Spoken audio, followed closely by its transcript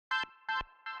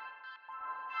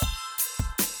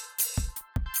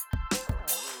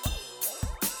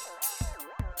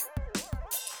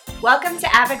Welcome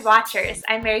to Avid Watchers.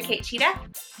 I'm Mary Kate Cheetah.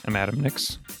 I'm Adam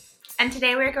Nix. And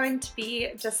today we're going to be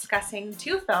discussing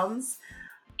two films,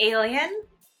 Alien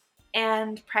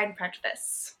and Pride and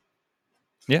Prejudice.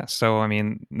 Yeah, so I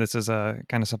mean, this is a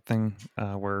kind of something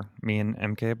where me and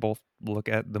MK both look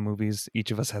at the movies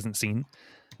each of us hasn't seen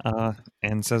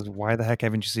and says, why the heck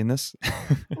haven't you seen this?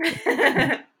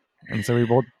 And so we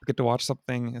both get to watch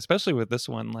something, especially with this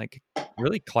one, like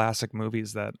really classic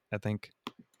movies that I think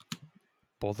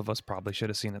both of us probably should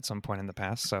have seen at some point in the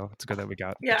past. So it's good that we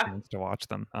got a chance to watch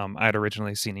them. I had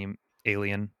originally seen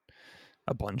Alien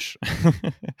a bunch,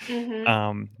 but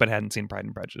hadn't seen Pride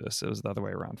and Prejudice. It was the other way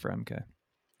around for MK.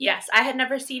 Yes, I had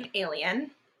never seen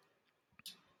Alien,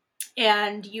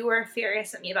 and you were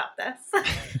furious at me about this.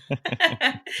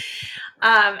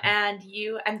 And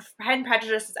Pride and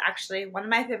Prejudice is actually one of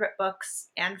my favorite books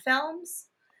and films,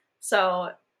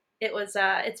 so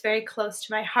it's very close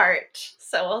to my heart.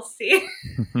 So we'll see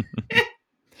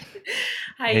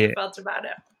how you felt about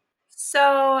it.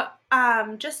 So,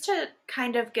 just to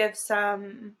kind of give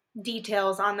some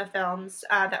details on the films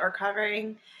that we're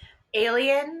covering,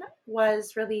 Alien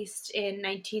was released in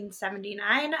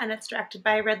 1979, and it's directed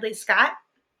by Ridley Scott.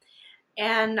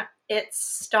 And it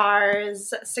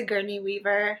stars Sigourney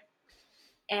Weaver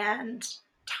and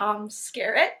Tom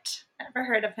Skerritt. Never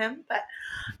heard of him, but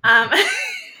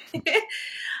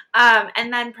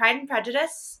and then Pride and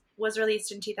Prejudice was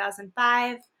released in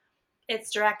 2005.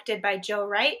 It's directed by Joe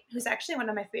Wright, who's actually one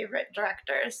of my favorite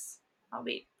directors. I'll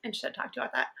be interested to talk to you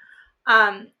about that.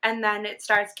 And then it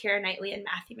stars Keira Knightley and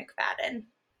Matthew McFadden.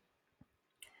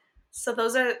 So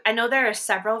I know there are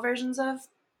several versions of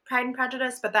Pride and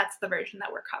Prejudice, but that's the version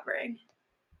that we're covering.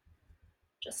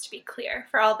 Just to be clear,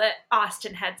 for all the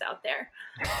Austen heads out there.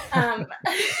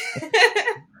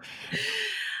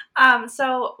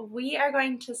 So we are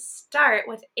going to start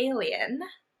with Alien,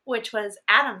 which was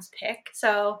Adam's pick.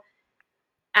 So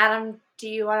Adam, do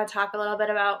you want to talk a little bit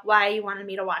about why you wanted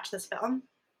me to watch this film?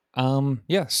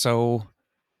 Yeah, so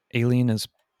Alien is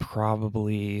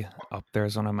probably up there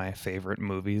as one of my favorite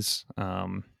movies.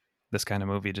 This kind of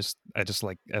movie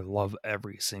I love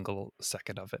every single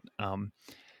second of it.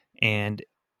 And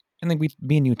I think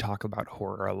me and you talk about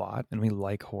horror a lot, and we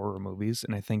like horror movies,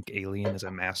 and I think Alien is a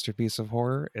masterpiece of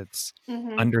horror. It's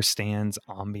understands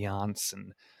ambiance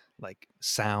and like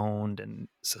sound and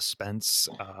suspense,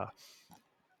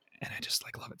 and I just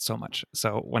love it so much.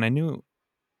 So when I knew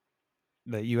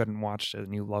that you hadn't watched it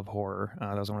and you love horror,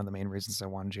 that was one of the main reasons I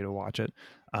wanted you to watch it.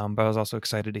 But I was also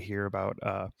excited to hear about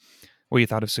what you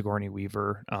thought of Sigourney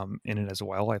Weaver in it as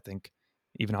well. I think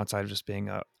even outside of just being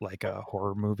a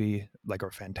horror movie, like a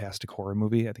fantastic horror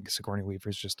movie, I think Sigourney Weaver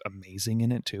is just amazing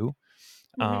in it too.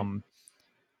 And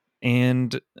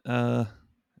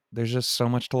there's just so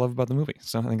much to love about the movie.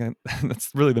 So I think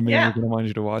that's really the main reason I wanted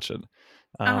you to watch it.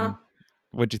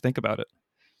 What'd you think about it?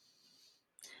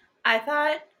 I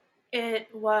thought it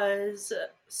was a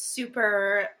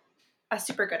super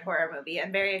good horror movie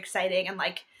and very exciting. And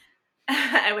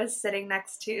I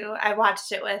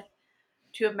watched it with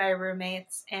two of my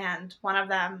roommates, and one of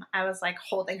them, I was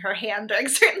holding her hand during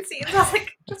certain scenes. I was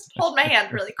like, just hold my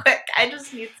hand really quick. I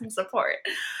just need some support.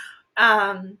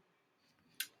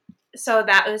 So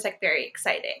that was very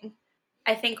exciting.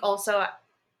 I think also,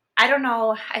 I don't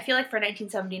know, I feel like for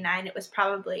 1979, it was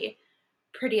probably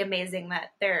pretty amazing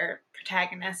that their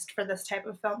protagonist for this type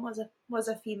of film was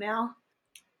a female.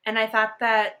 And I thought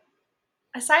that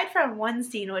aside from one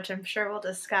scene, which I'm sure we'll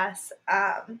discuss,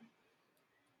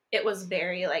 it was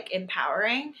very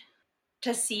empowering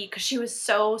to see, because she was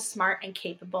so smart and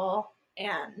capable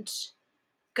and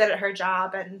good at her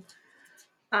job, and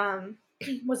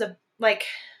was an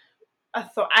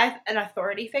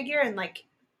authority figure, and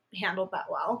handled that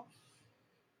well.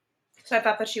 So I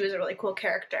thought that she was a really cool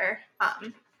character.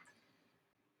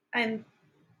 I'm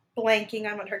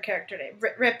blanking on what her character name.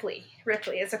 Ripley.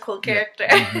 Ripley is a cool character.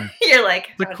 Yeah. Mm-hmm. You're like,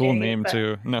 it's a cool name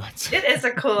too. No, it is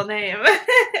a cool name.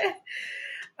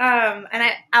 And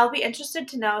I'll be interested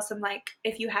to know some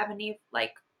if you have any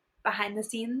behind the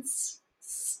scenes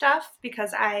stuff,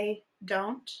 because I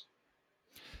don't.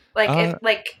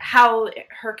 How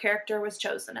her character was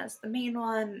chosen as the main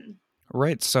one.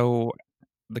 Right. So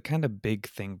the kind of big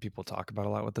thing people talk about a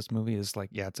lot with this movie is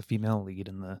it's a female lead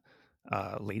in the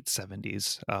late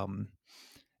 70s. And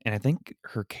I think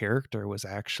her character was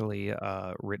actually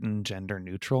written gender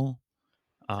neutral.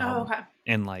 Okay.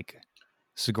 And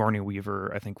Sigourney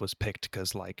Weaver, I think, was picked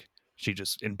because she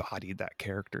just embodied that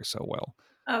character so well.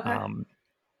 Okay.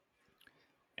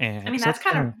 And I mean, that's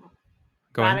kind of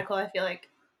radical. I feel like,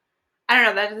 I don't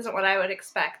know, that isn't what I would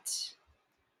expect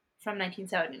from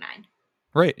 1979.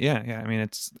 Right. Yeah. I mean,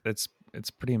 it's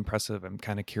it's pretty impressive. I'm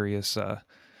kind of curious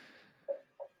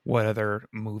what other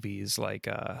movies like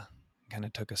kind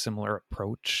of took a similar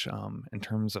approach in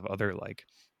terms of other like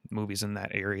movies in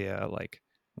that area, like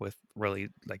with really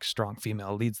like strong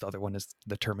female leads. The other one is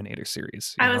the Terminator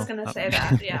series, you I was know. gonna say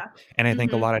that, yeah. And I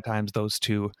think a Mm-hmm. lot of times those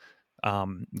two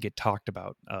get talked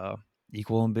about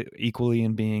equally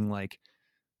in being like,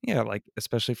 yeah, like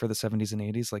especially for the 70s and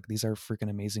 80s, like these are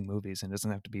freaking amazing movies, and it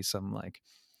doesn't have to be some like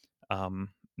um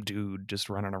dude just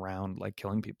running around like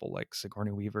killing people. Like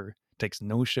Sigourney Weaver takes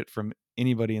no shit from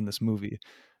anybody in this movie.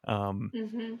 Um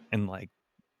Mm-hmm. and like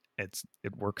it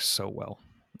works so well.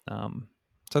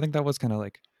 So I think that was kind of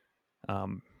like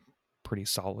um pretty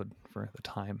solid for the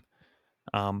time.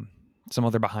 Um some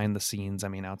other behind the scenes, I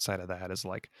mean, outside of that is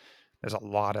like there's a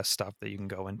lot of stuff that you can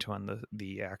go into on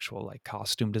the actual like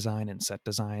costume design and set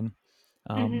design.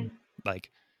 Mm-hmm.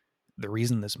 Like the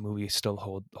reason this movie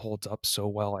still holds up so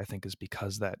well, I think, is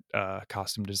because that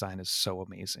costume design is so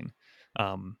amazing.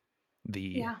 The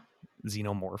Yeah.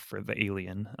 xenomorph for the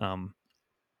alien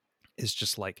is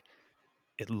just like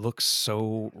it looks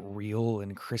so real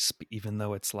and crisp, even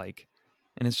though it's like,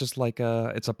 and it's just like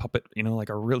it's a puppet, you know, like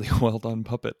a really well done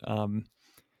puppet.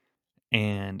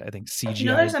 And I think You know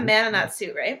CGI there's is a great. man in Yeah. that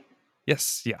suit, right?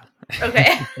 Yes, yeah.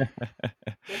 Okay.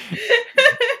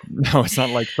 No, it's not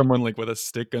like someone like with a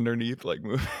stick underneath, like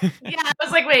moving. Yeah, I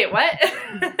was like, wait, what?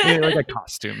 Yeah, like a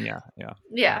costume. Yeah, yeah.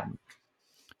 Yeah. Um,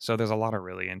 so there's a lot of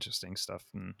really interesting stuff,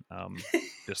 and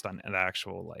just on the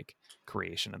actual like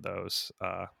creation of those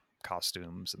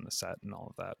costumes and the set and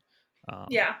all of that. Um,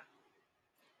 Yeah.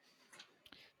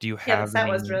 do you Yeah, the have set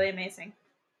was any? really amazing.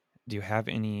 Do you have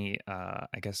any?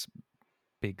 I guess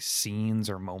big scenes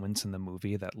or moments in the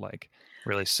movie that like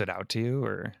really stood out to you,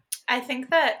 or I think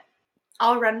that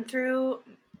I'll run through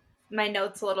my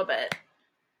notes a little bit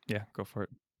yeah, go for it.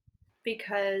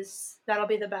 because that'll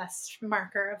be the best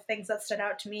marker of things that stood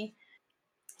out to me.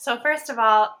 So first of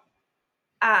all,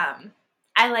 I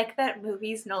like that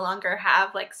movies no longer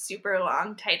have like super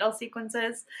long title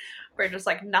sequences where just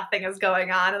like nothing is going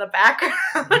on in the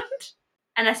background.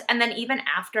 And then even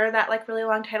after that like really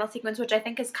long title sequence, which I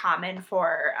think is common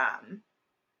for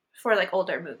like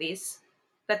older movies,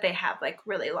 that they have like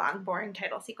really long boring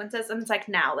title sequences, and it's like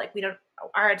now like we don't,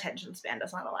 our attention span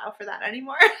does not allow for that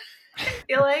anymore. I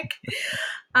feel like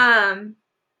and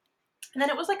then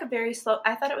it was like a very slow,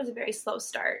 I thought it was a very slow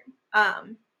start, but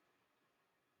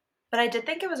I did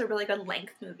think it was a really good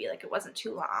length movie, like it wasn't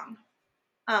too long,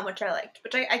 which I liked,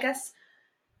 which I guess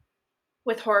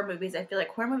with horror movies, I feel like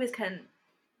horror movies can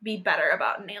be better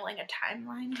about nailing a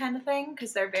timeline kind of thing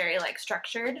because they're very like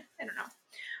structured. I don't know.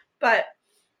 But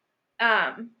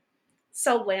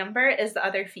so Lambert is the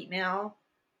other female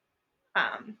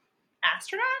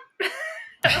astronaut.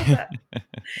 I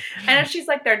know she's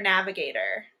like their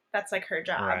navigator. That's like her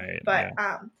job. Right. But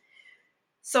Yeah.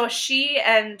 so she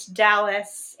and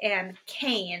Dallas and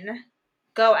Kane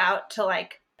go out to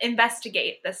like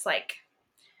investigate this like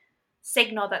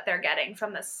signal that they're getting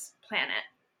from this planet.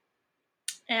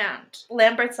 And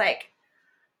Lambert's like,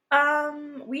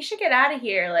 we should get out of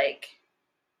here. Like,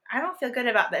 I don't feel good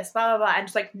about this, blah, blah, blah. And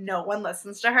just like, no one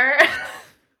listens to her.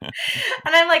 And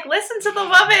I'm like, listen to the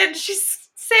woman. She's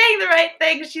saying the right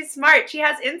thing. She's smart. She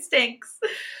has instincts.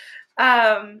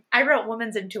 I wrote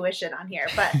woman's intuition on here,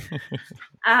 but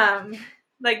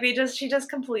like she just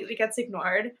completely gets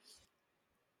ignored.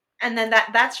 And then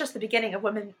that's just the beginning of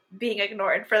women being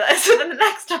ignored for this for the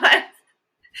next one.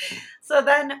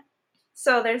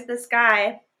 So there's this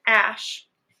guy, Ash,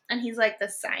 and he's like the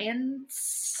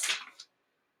science.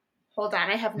 Hold on,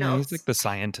 I have Yeah, notes. he's like the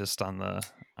scientist on the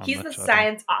He's the shuttle.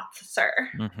 science officer.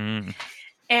 Mm-hmm.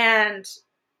 And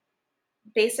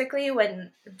basically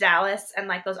when Dallas and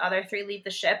like those other three leave the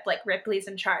ship, like Ripley's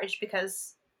in charge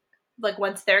because like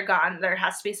once they're gone, there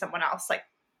has to be someone else, like,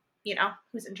 you know,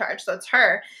 who's in charge. So it's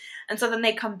her. And so then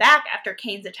they come back after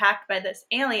Kane's attacked by this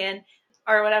alien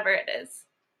or whatever it is.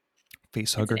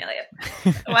 Face hugger. It's an alien.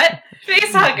 What?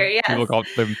 Face hugger, yes. People call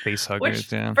them face huggers.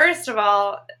 Which, yeah. first of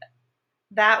all,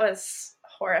 that was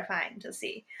horrifying to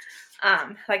see.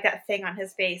 Like that thing on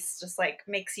his face just like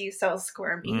makes you so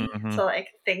squirmy. Mm-hmm. So like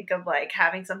think of like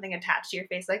having something attached to your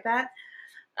face like that.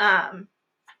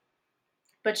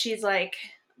 But he's like,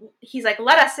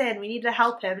 let us in. We need to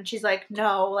help him. And she's like,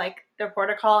 no, like the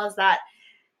protocol is that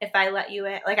if I let you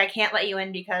in, like I can't let you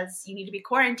in because you need to be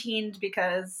quarantined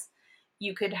because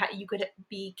you could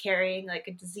be carrying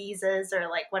like diseases or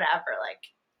like whatever. Like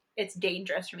it's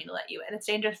dangerous for me to let you in. It's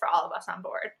dangerous for all of us on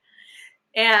board.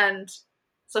 And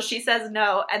so she says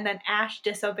no, and then Ash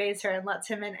disobeys her and lets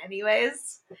him in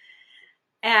anyways.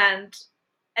 And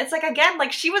it's like, again,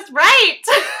 like she was right.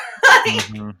 like,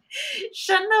 Mhm.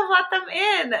 shouldn't have let them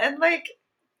in. And like,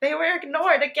 they were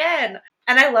ignored again.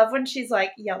 And I love when she's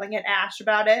like yelling at Ash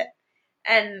about it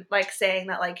and like saying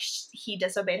that like he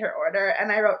disobeyed her order.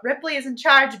 And I wrote, Ripley is in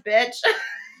charge, bitch.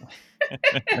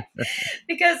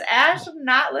 Because Ash was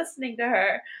not listening to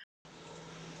her.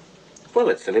 Well,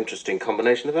 it's an interesting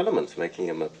combination of elements, making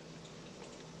him a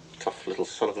tough little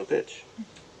son of a bitch.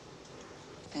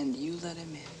 And you let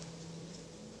him in.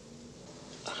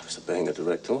 I was obeying a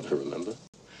direct order, remember?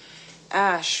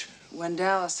 Ash, when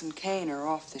Dallas and Kane are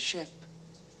off the ship,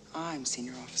 I'm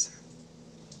senior officer.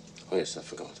 Oh, yes, I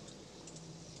forgot.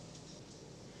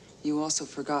 You also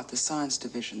forgot the Science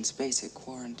Division's basic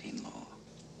quarantine law.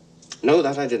 No,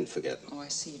 that I didn't forget. Oh, I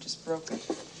see. You just broke it.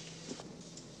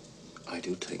 I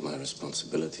do take my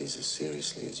responsibilities as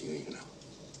seriously as you know.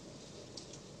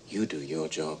 You do your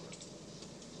job,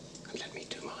 and let me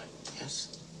do mine,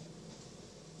 yes?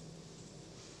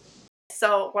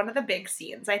 So one of the big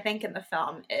scenes, I think, in the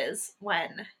film is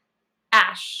when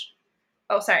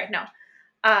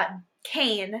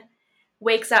Kane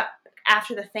wakes up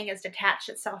after the thing has detached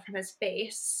itself from his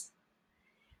face,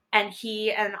 and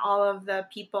he and all of the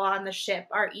people on the ship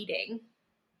are eating.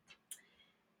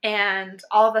 And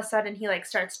all of a sudden he like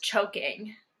starts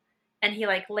choking, and he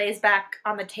like lays back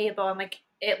on the table, and like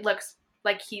it looks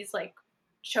like he's like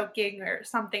choking or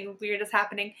something weird is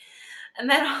happening. And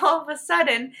then all of a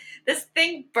sudden this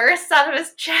thing bursts out of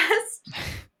his chest.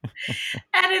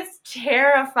 And it's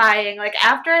terrifying. Like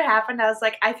after it happened, I was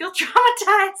like, I feel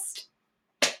traumatized.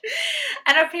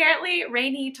 And apparently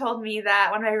Rainey told me that,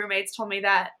 one of my roommates told me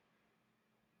that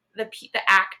the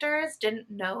actors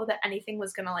didn't know that anything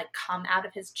was gonna like come out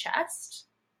of his chest.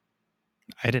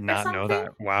 I did not know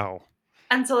that. Wow.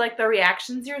 And so like the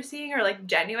reactions you're seeing are like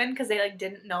genuine because they like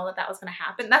didn't know that was gonna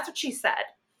happen. That's what she said.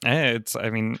 I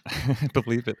mean, I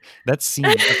believe it. That scene,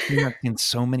 I've seen that scene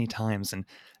so many times, and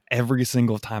every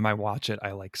single time I watch it,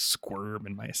 I like squirm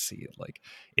in my seat. Like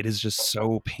it is just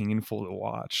so painful to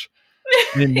watch.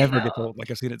 And it never gets old.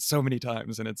 Like I've seen it so many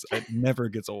times, and it never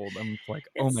gets old. I'm like,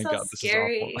 oh It's my so god, this is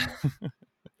awful. scary.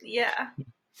 Yeah.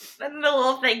 And the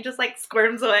little thing just like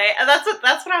squirms away. And that's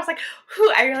when I was like,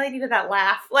 whew, I really needed that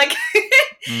laugh. Like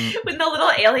when the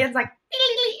little alien's like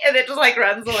and it just like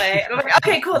runs away. And I'm like,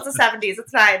 okay, cool, it's the 70s.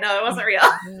 It's fine. No, it wasn't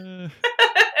real.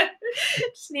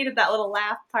 Just needed that little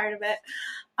laugh part of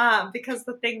it. Because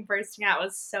the thing bursting out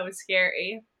was so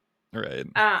scary. Right.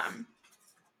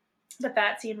 But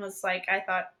that scene was like, I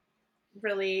thought,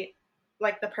 really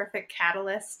like the perfect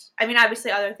catalyst. I mean,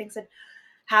 obviously other things had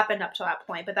happened up to that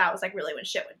point, but that was like really when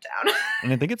shit went down.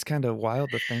 And I think it's kind of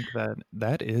wild to think that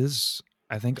that is,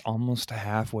 I think, almost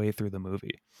halfway through the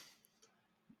movie.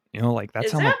 You know, like that's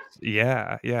Is how it? much.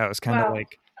 Yeah, yeah. It was kind of Wow.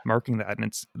 like marking that, and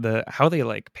it's how they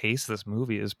like pace this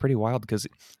movie is pretty wild because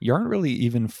you aren't really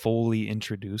even fully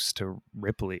introduced to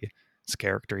Ripley's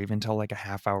character even until like a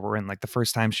half hour in. Like the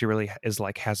first time she really is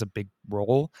like has a big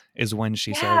role is when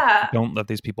she says, Yeah. "Don't let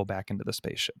these people back into the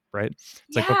spaceship." Right?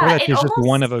 It's like before Yeah, that, it she's just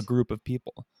one of a almost, group of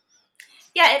people.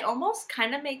 yeah, it almost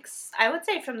kind of makes, I would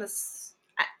say from this,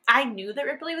 I knew that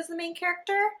Ripley was the main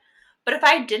character, but if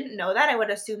I didn't know that, I would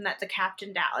assume that the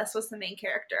Captain Dallas was the main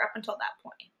character up until that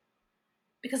point.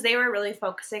 Because they were really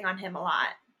focusing on him a lot.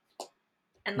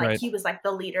 And like Right. he was like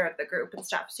the leader of the group and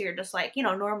stuff. So you're just like, you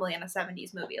know, normally in a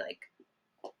 70s movie, like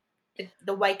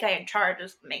the white guy in charge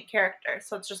is the main character.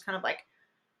 So it's just kind of like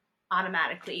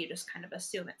automatically you just kind of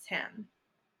assume it's him.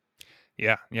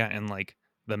 Yeah, yeah, and like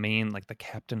the main, like the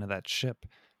captain of that ship,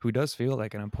 who does feel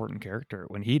like an important character.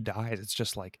 When he dies, it's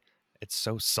just like it's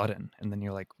so sudden, and then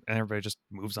you're like, and everybody just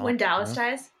moves on. When You Dallas know?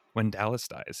 dies? When Dallas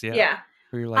dies, yeah, Yeah.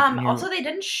 where you're like, and Also they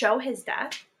didn't show his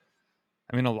death.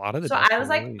 I mean, a lot of the So deaths I were was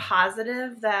like really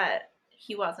positive that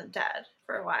he wasn't dead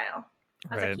for a while.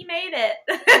 I was like, right. he made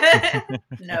it.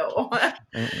 No.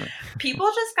 People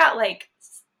just got like,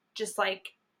 just like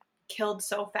killed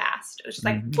so fast. It was just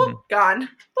like, Mhm. boop, gone.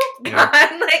 Boop, Yep.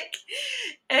 gone. Like,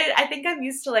 I think I'm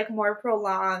used to like more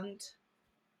prolonged,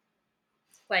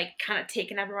 like kind of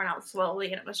taking everyone out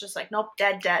slowly. And it was just like, nope,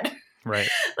 dead. Right.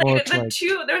 Well, Like it's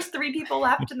like, there's 3 people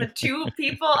left, and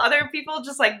other people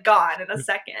just like gone in a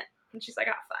second. And she's like,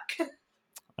 oh, fuck.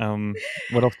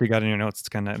 what else do you got in your notes? It's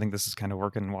kind of, I think this is kind of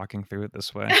walking through it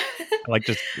this way. I like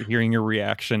just hearing your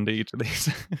reaction to each of these.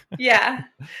 Yeah.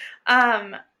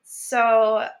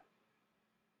 So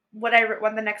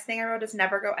the next thing I wrote is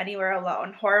never go anywhere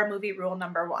alone. Horror movie rule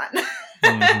number 1.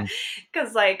 Mhm.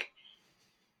 Because like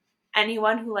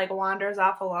anyone who like wanders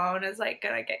off alone is like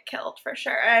gonna get killed for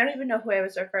sure. I don't even know who I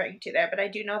was referring to there, but I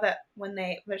do know that when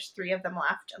there's 3 of them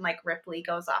left and like Ripley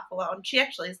goes off alone, she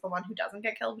actually is the one who doesn't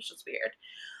get killed, which is weird.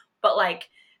 But like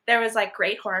there was like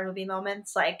great horror movie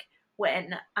moments, like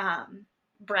when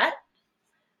Brett,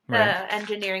 the Right.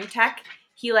 engineering tech,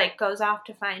 he like goes off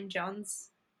to find Jones,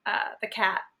 the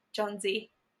cat,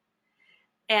 Jonesy,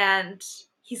 and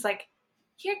he's like,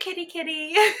 "Here, kitty,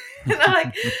 kitty," and I'm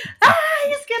like, "Ah,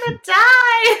 he's gonna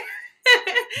die."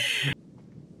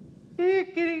 Here,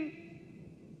 kitty.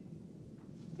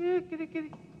 Here, kitty,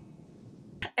 kitty.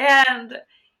 And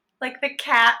like the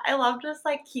cat, I love just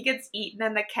like he gets eaten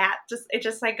and the cat it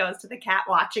just like goes to the cat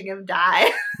watching him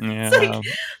die. It's like, Yeah.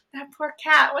 that poor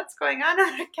cat, what's going on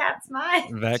in a cat's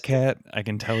mind? That cat, I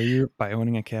can tell you, by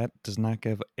owning a cat, does not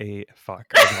give a fuck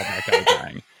about that guy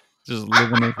dying. Just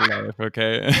living his life,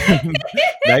 okay?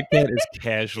 That cat is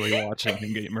casually watching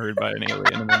him get murdered by an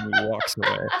alien, and then he walks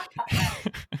away.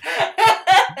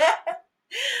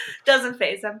 Doesn't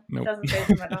faze him. Nope. Doesn't faze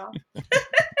him at all.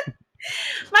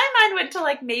 My mind went to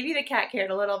like maybe the cat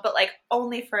cared a little, but like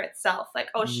only for itself. Like,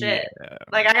 oh shit. Yeah.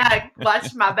 Like I gotta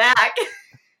watch my back.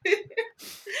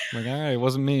 Like, all right, it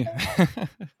wasn't me.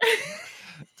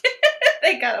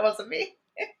 Thank God it wasn't me.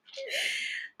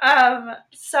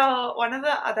 So one of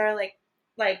the other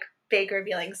like big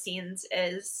revealing scenes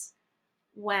is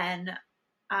when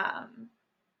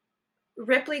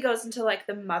Ripley goes into like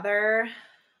the mother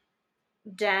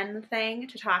den thing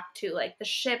to talk to like the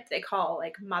ship they call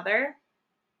like Mother,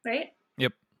 right?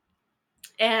 Yep.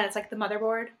 And it's like the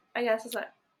motherboard, I guess is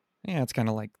what. Yeah, it's kind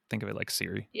of like, think of it like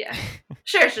Siri. Yeah.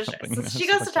 Sure. Something So that's she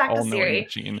goes like to talk to all-knowing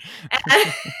Siri. machine.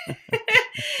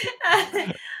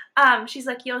 She's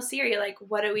like, "Yo, Siri, like,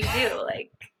 what do we do?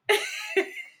 Like,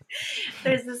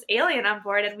 there's this alien on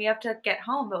board, and we have to get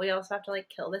home, but we also have to like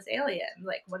kill this alien.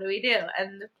 Like, what do we do?"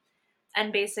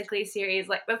 And basically, Siri's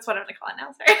like, that's what I'm gonna call it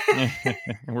now. Sorry.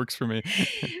 It works for me.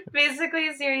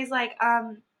 Basically, Siri's like,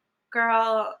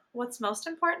 girl, what's most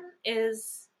important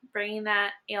is bringing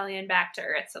that alien back to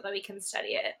Earth so that we can study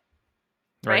it,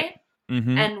 right?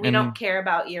 Mm-hmm. And we don't care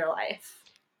about your life.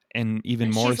 And even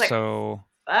And more she's like, so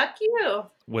fuck you.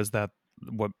 was that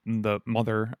what the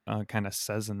mother kind of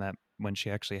says in that when she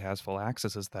actually has full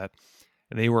access is that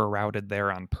they were routed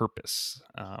there on purpose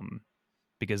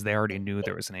because they already knew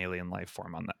there was an alien life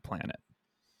form on that planet.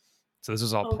 So this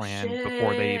was all planned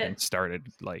before they even started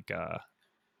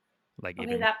Okay,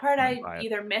 even that part I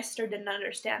either missed or didn't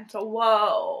understand. So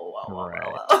whoa.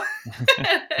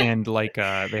 And like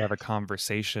they have a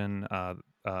conversation,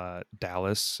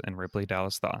 Dallas and Ripley,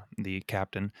 Dallas the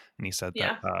captain, and he said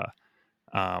that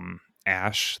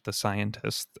Ash, the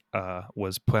scientist,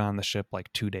 was put on the ship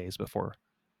like 2 days before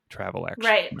travel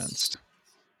actually commenced.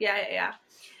 Yeah.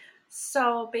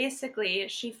 So basically,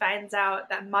 she finds out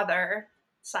that Mother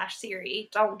 / Siri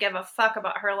don't give a fuck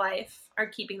about her life or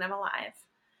keeping them alive.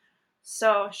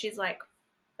 So she's like,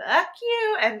 fuck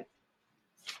you. And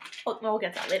we'll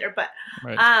get to that later. But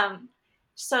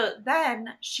so then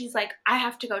she's like, I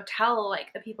have to go tell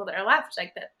like the people that are left,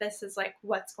 like that this is like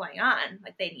what's going on.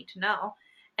 Like they need to know.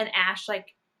 And Ash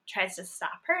like tries to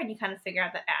stop her, and you kind of figure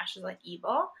out that Ash is like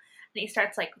evil. And he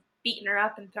starts like beating her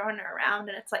up and throwing her around,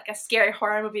 and it's like a scary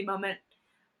horror movie moment.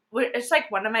 It's like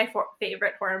one of my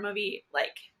favorite horror movie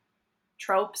like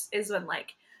tropes is when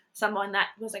like someone that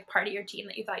was like part of your team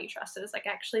that you thought you trusted is like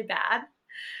actually bad,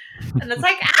 and it's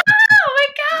like, oh my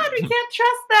god, we can't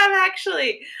trust them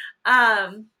actually.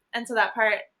 And so that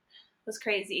part was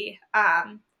crazy.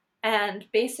 And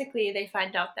basically they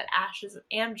find out that Ash is an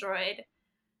android,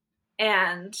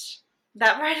 and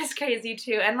that part is crazy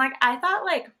too. And like I thought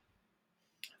like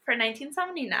for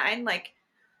 1979 like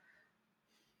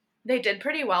they did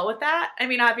pretty well with that. I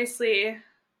mean, obviously,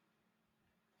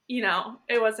 you know,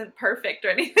 it wasn't perfect or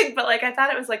anything, but like I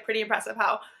thought it was like pretty impressive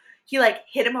how he like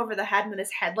hit him over the head and then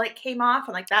his head like came off,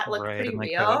 and like that looked pretty and,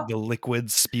 like, real. The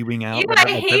liquid spewing out. Yeah,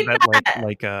 I hate that.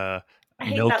 Like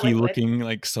milky looking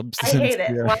like substance. I hate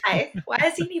it. Yeah. Why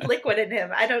does he need liquid in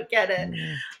him? I don't get it.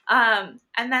 And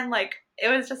then like it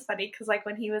was just funny because like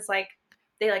when he was like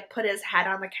they like put his head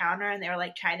on the counter and they were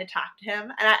like trying to talk to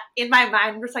him, and in my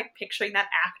mind was like picturing that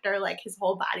actor like his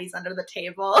whole body's under the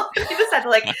table. He just had to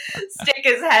like stick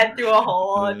his head through a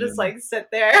hole and just like sit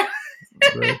there.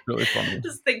 That's really funny.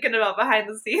 Just thinking about behind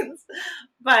the scenes.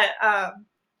 But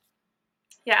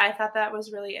yeah, I thought that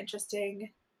was really interesting.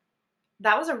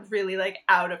 That was a really like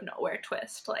out of nowhere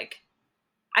twist. Like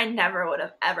I never would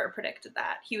have ever predicted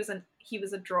that. He was a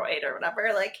droid or whatever,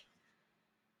 like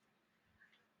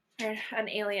or an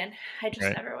alien. I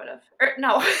just never would have. Or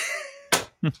no.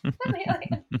 An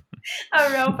alien.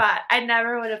 A robot. I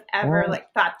never would have ever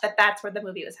like thought that that's where the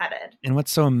movie was headed. And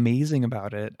what's so amazing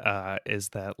about it is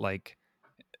that like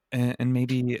and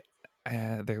maybe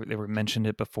they were mentioned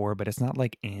it before, but it's not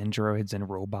like androids and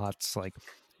robots like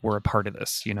were a part of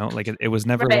this, you know, like it was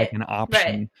never like an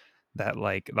option that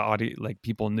like the audio, like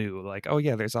people knew like, oh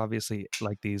yeah, there's obviously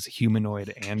like these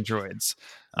humanoid androids,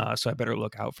 so I better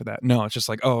look out for that. No, it's just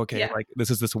like, oh okay, Yeah. like this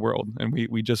is this world, and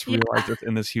we just Yeah. realized this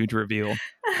in this huge reveal.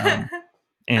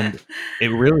 And it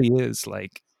really is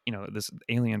like, this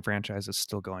Alien franchise is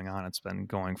still going on. It's been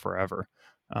going forever.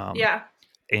 Yeah.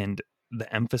 And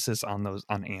the emphasis on those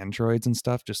on androids and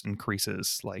stuff just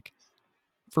increases, like,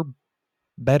 for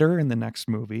better in the next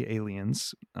movie,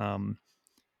 Aliens.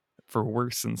 For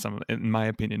worse in my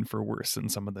opinion, for worse in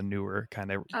some of the newer kind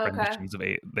of Okay. renditions of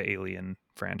the Alien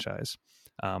franchise.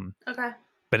 Okay.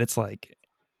 But it's like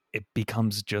it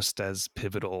becomes just as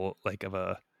pivotal, like of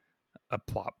a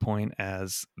plot point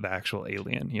as the actual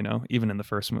Alien, even in the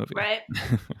first movie. Right.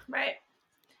 Right.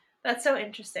 That's so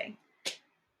interesting.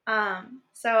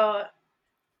 So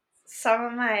some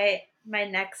of my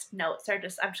next notes are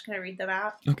just, I'm just gonna read them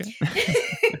out. Okay.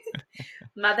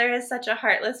 Mother is such a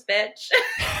heartless bitch.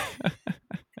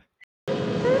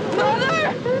 Mother!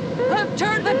 I've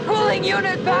turned the cooling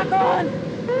unit back on!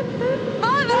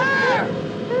 Mother!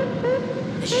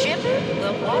 The ship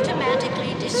will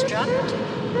automatically destruct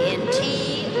in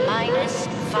T-minus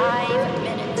 5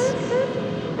 minutes.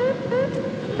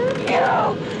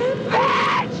 You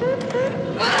bitch!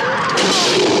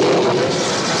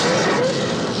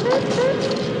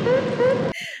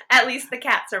 At least the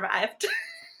cat survived.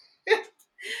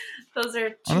 Those are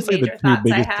two Honestly, the major two thoughts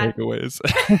I biggest had. takeaways.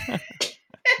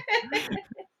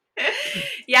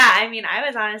 Yeah, I mean, I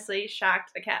was honestly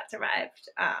shocked the cat survived,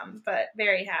 but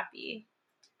very happy.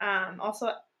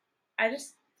 Also, I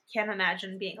just can't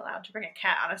imagine being allowed to bring a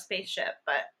cat on a spaceship,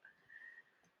 but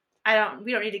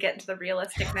we don't need to get into the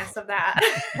realisticness of that.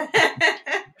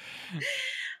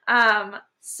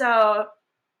 So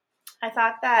I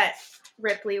thought that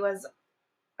Ripley was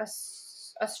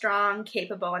a strong,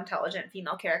 capable, intelligent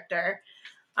female character.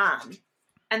 And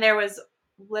there was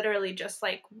literally just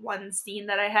like one scene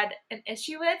that I had an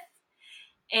issue with,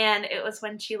 and it was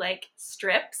when she like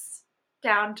strips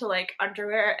down to like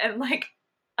underwear and like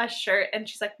a shirt, and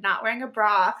she's like not wearing a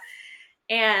bra,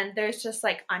 and there's just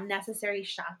like unnecessary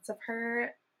shots of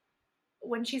her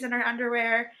when she's in her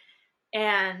underwear,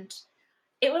 and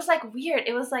it was like weird.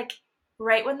 It was like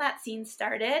right when that scene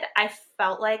started, I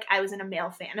felt like I was in a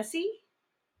male fantasy.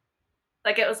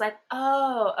 Like it was like,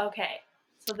 oh, okay.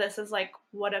 So this is like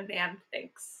what a man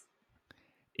thinks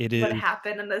It would is.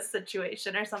 happen in this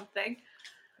situation or something.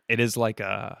 It is like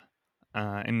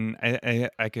and I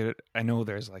know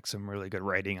there's like some really good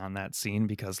writing on that scene,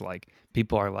 because like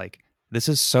people are like, this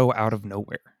is so out of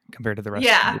nowhere compared to the rest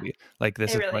of the Yeah, movie. Like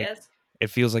this it is really like, is.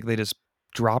 it feels like they just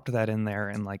dropped that in there,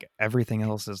 and like everything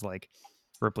else is like,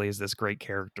 Ripley is this great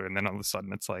character, and then all of a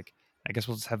sudden it's like, I guess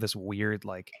we'll just have this weird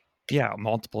like, yeah,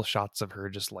 multiple shots of her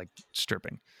just like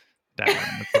stripping down.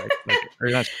 It's like or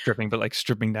not stripping, but like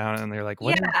stripping down, and they're like,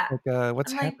 what is Yeah. like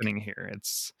what's I'm like, happening here?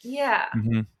 It's yeah,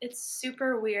 Mhm. it's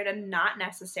super weird and not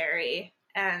necessary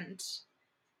and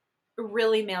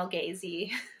really male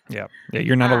gazy. Yeah,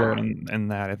 you're not alone Um, in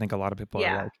that. I think a lot of people are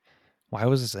yeah, like, why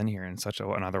was this in here in such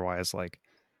an otherwise like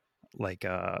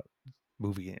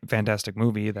fantastic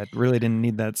movie that really didn't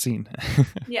need that scene?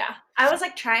 yeah. I was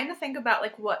like trying to think about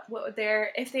like what would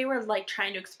if they were like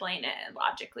trying to explain it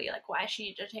logically, like why she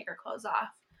needed to take her clothes off.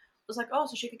 It was like, oh,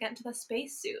 so she could get into the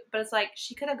spacesuit, but it's like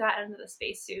she could have gotten into the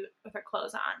spacesuit with her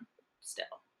clothes on still.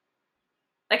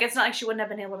 Like it's not like she wouldn't have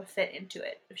been able to fit into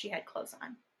it if she had clothes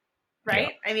on, Yeah.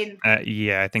 right? I mean,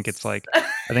 Yeah, I think it's like,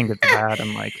 I think it's that,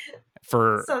 and like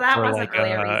for so that wasn't like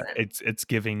really a reason. it's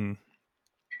giving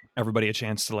everybody a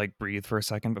chance to like breathe for a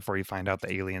second before you find out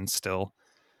the alien's still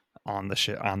on the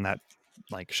shit on that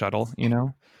like shuttle,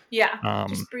 Yeah,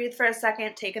 just breathe for a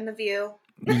second, take in the view.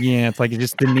 Yeah, it's like it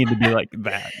just didn't need to be like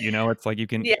that, It's like you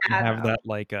can Yeah, have no. that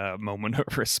like moment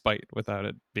of respite without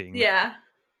it being that.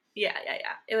 Yeah.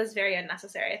 It was very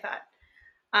unnecessary, I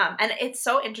thought. And it's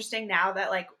so interesting now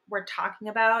that like we're talking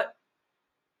about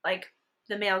like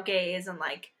the male gaze and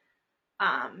like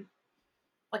on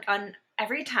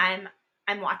every time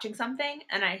I'm watching something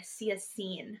and I see a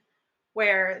scene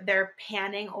where they're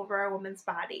panning over a woman's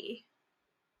body,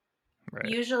 Right.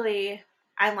 usually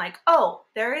I'm like, oh,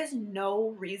 there is no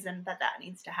reason that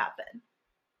needs to happen.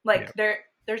 Like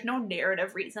there's no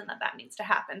narrative reason that needs to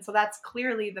happen. So that's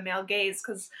clearly the male gaze,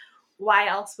 because why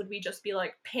else would we just be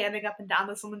like panning up and down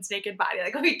this woman's naked body?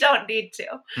 Like we don't need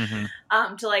to,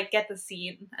 to like get the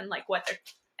scene and like what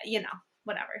they're,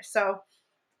 whatever. So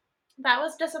that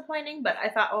was disappointing, but I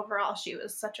thought overall she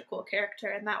was such a cool character,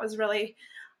 and that was really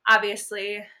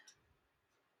obviously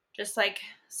just like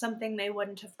something they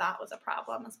wouldn't have thought was a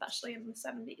problem, especially in the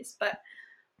 70s. But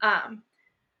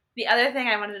The other thing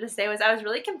I wanted to say was I was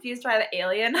really confused why the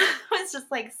alien was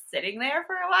just like sitting there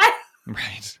for a while.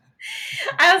 Right.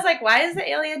 I was like, why is the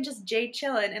alien just Jay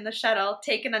chilling in the shuttle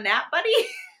taking a nap, buddy?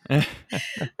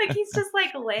 Like he's just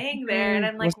like laying there, and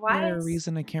I'm like, Wasn't why there a is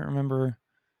reason? I can't remember.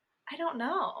 I don't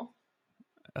know.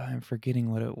 I'm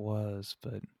forgetting what it was,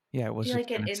 but yeah, it was Did you just like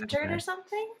get kind of sitting injured there. or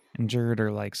something? Injured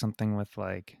or like something with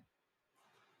like,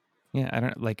 yeah, I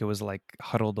don't like it was like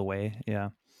huddled away. Yeah.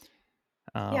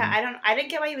 Yeah, Um, I didn't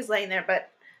get why he was laying there, but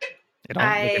it all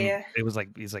like I it was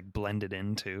like he's like blended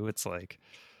into. It's like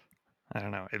I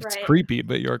don't know. It's right. creepy,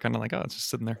 but you're kind of like, oh, it's just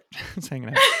sitting there, it's hanging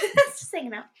out. It's just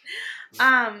hanging out.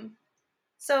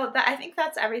 So I think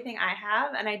that's everything I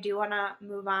have, and I do want to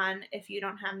move on. If you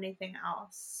don't have anything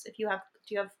else, if you have,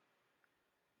 do you have?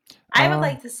 I would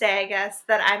like to say, I guess,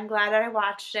 that I'm glad that I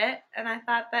watched it, and I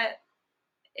thought that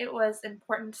it was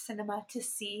important cinema to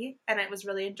see, and it was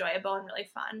really enjoyable and really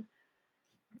fun.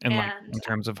 And like And in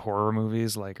terms of horror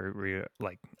movies, like are you,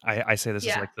 like I say this is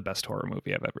yeah, like the best horror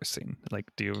movie I've ever seen. Like,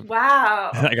 do you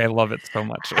wow. like? I love it so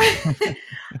much.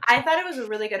 I thought it was a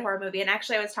really good horror movie, and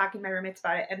actually, I was talking to my roommates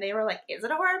about it, and they were like, "Is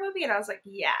it a horror movie?" And I was like,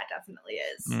 "Yeah, it definitely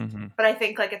is." Hmm. But I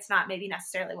think like it's not maybe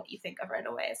necessarily what you think of right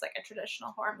away as like a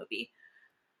traditional horror movie.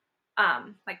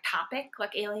 Like topic,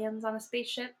 like aliens on a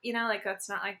spaceship, you know, like that's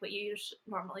not like what you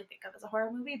normally think of as a horror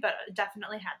movie, but it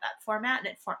definitely had that format, and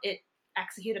it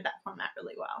executed that format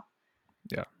really well.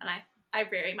 Yeah, and I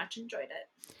very much enjoyed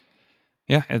it.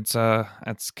 yeah,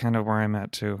 it's kind of where I'm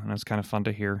at too, and it's kind of fun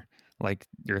to hear like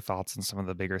your thoughts on some of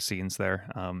the bigger scenes there.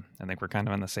 I think we're kind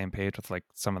of on the same page with like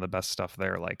some of the best stuff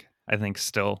there. Like, I think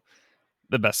still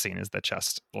the best scene is the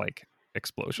chest like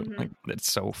explosion. Mm-hmm. Like,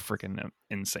 it's so freaking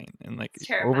insane, and like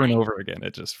It's over and terrifying. over again,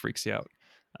 it just freaks you out.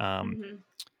 Mm-hmm.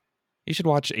 You should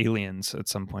watch Aliens at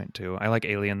some point too. I like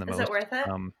Alien the Is it most. worth it?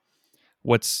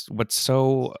 What's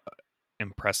so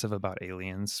impressive about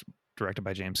Aliens, directed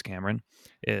by James Cameron,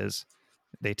 is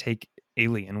they take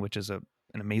Alien, which is an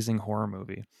amazing horror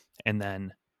movie, and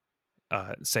then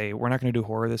say we're not going to do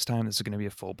horror this time. This is going to be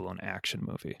a full blown action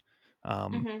movie.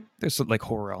 Mm-hmm. There's like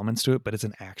horror elements to it, but it's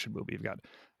an action movie. You've got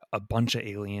a bunch of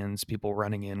aliens, people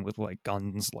running in with like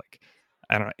guns. Like,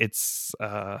 I don't know.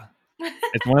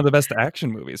 It's one of the best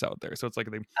action movies out there. So it's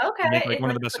like they make like It one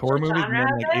of like the best switched horror the movies, and genre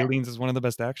then of like it. Aliens is one of the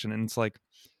best action. And it's like,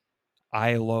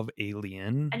 I love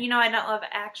Alien. And you know I don't love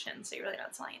action, so you're really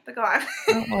not selling it. But go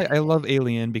on. I love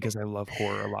Alien because I love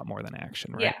horror a lot more than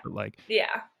action, right? Yeah. But like,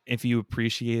 Yeah. if you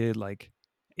appreciated like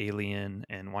Alien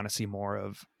and want to see more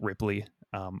of Ripley,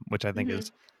 which I think Mm-hmm.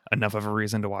 is enough of a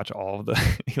reason to watch all of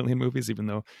the Alien movies, even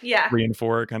though Yeah. 3 and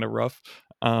 4 are kind of rough.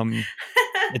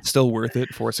 It's still worth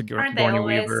it for Aren't they Sigourney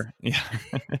always? Weaver. Yeah,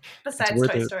 it's Besides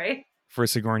worth Toy it Story. for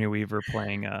Sigourney Weaver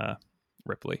playing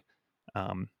Ripley.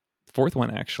 Fourth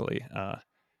one actually,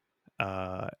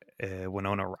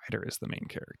 Winona Ryder is the main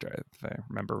character, if I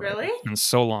remember right. Really? It's been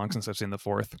so long since I've seen the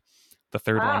fourth. The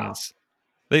third one Wow. is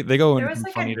they go There in was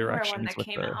like a funny newer one directions that with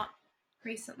came the out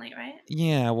recently, right?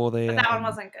 yeah. Well, they But that one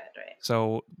wasn't good, right?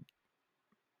 so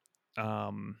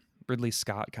Ridley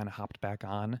Scott kind of hopped back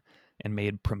on and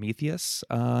made Prometheus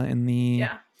in the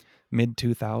Yeah. mid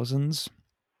 2000s,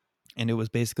 and it was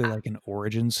basically like an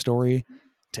origin story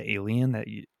to Alien that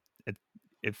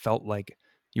it felt like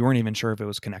you weren't even sure if it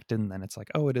was connected, and then it's like,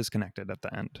 oh, it is connected at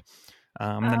the end.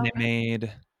 Then they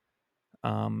made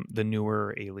the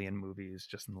newer Alien movies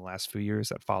just in the last few years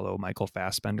that follow Michael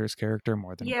Fassbender's character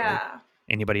more than really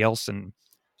anybody else, and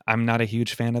I'm not a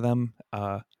huge fan of them.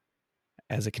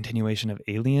 As a continuation of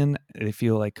Alien, they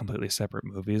feel like completely separate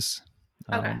movies.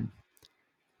 Okay. I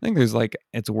think there's like,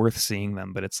 it's worth seeing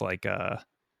them, but it's like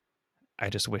I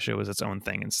just wish it was its own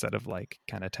thing instead of like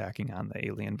kind of tacking on the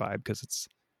Alien vibe, because it's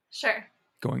Sure.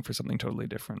 going for something totally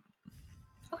different.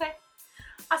 Okay.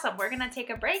 Awesome. We're going to take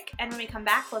a break, and when we come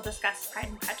back, we'll discuss Pride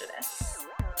and Prejudice.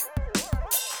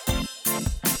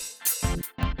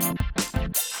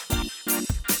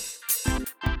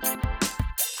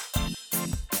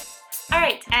 All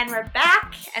right, and we're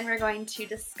back, and we're going to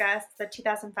discuss the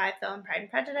 2005 film Pride and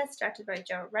Prejudice, directed by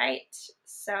Joe Wright.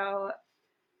 So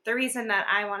the reason that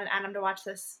I wanted Adam to watch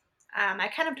this, I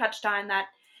kind of touched on that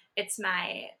it's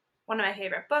one of my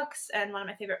favorite books and one of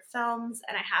my favorite films,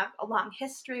 and I have a long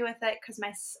history with it because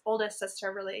my oldest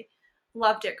sister really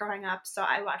loved it growing up, so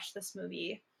I watched this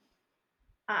movie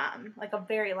like a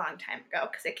very long time ago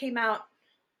because it came out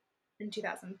in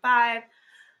 2005,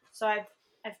 so I've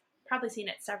probably seen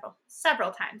it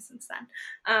several times since then.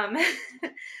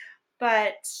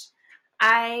 But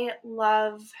I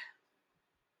love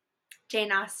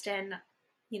Jane Austen,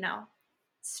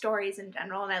 stories in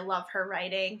general, and I love her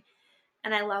writing,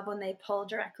 and I love when they pull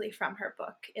directly from her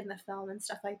book in the film and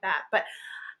stuff like that. But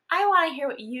I want to hear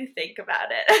what you think about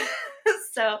it.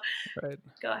 So Right.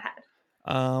 go ahead.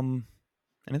 And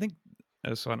I think I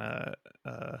just want to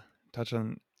touch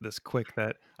on this quick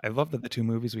that I love that the two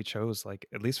movies we chose, like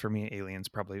at least for me, Alien's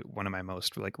probably one of my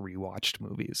most like rewatched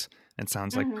movies. And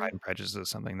sounds like Pride and Prejudice is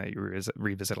something that you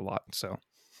revisit a lot. So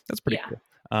that's pretty cool.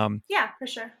 Yeah, for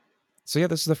sure. So yeah,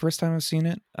 this is the first time I've seen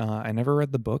it. I never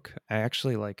read the book. I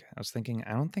actually I was thinking,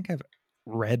 I don't think I've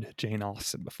read Jane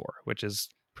Austen before, which is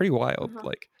pretty wild.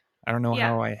 Like, I don't know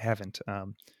how I haven't.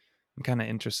 I'm kind of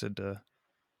interested to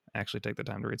actually take the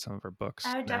time to read some of her books.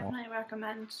 I would definitely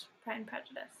recommend Pride and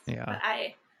Prejudice. Yeah. But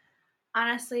I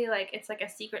honestly, it's like a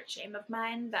secret shame of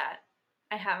mine that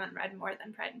I haven't read more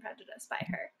than Pride and Prejudice by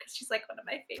her, because she's like one of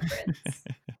my favorites.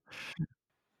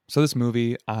 So this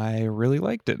movie, I really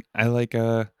liked it.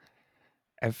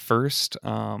 At first,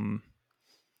 I'm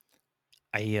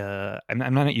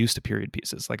not used to period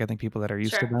pieces. Like, I think people that are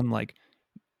used to them, like,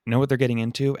 know what they're getting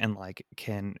into and like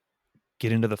can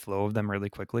get into the flow of them really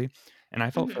quickly. And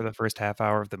I felt for the first half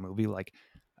hour of the movie, like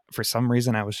for some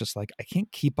reason I was just like, I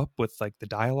can't keep up with like the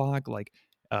dialogue. Like,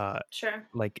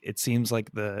 like it seems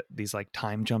like these like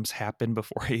time jumps happen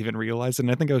before I even realized it.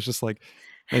 And I think I was just like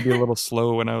maybe a little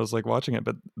slow when I was like watching it,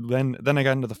 but then I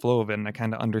got into the flow of it and I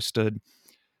kind of understood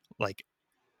like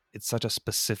it's such a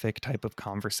specific type of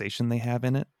conversation they have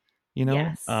in it, you know?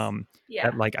 Yes.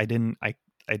 That like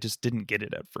I just didn't get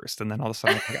it at first. And then all of a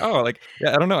sudden I was like, oh, like,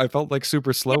 yeah, I don't know. I felt like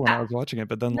super slow when I was watching it,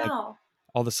 but then like all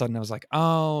of a sudden I was like,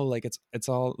 oh, like it's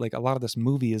all like a lot of this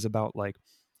movie is about like,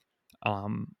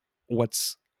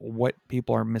 what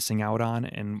people are missing out on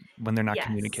and when they're not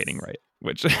communicating right,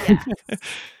 which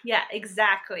yeah,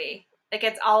 exactly. Like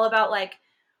it's all about like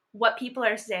what people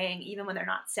are saying even when they're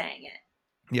not saying it.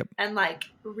 Yep. And like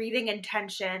reading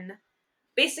intention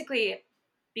basically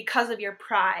because of your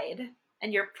pride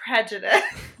and your prejudice.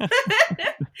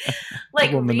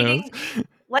 Like reading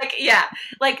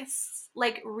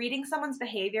like reading someone's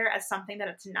behavior as something that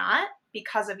it's not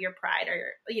because of your pride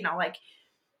or like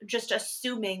just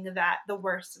assuming that the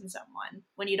worst in someone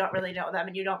when you don't really know them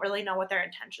and you don't really know what their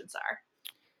intentions are.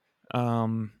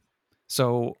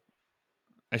 So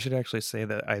I should actually say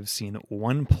that I've seen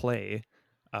one play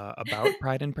about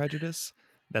Pride and Prejudice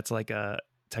that's like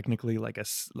technically like a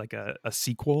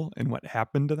sequel in what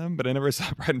happened to them, but I never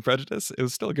saw Pride and Prejudice. It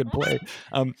was still a good play.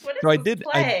 So I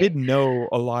did know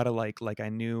a lot of like I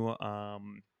knew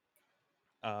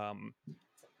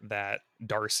that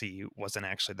Darcy wasn't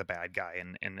actually the bad guy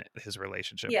in his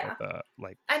relationship with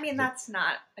like. I mean, that's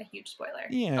not a huge spoiler.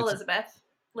 Yeah, Elizabeth,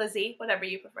 Lizzie, whatever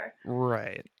you prefer.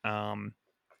 Right.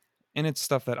 And it's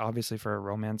stuff that obviously for a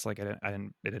romance, like it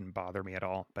didn't bother me at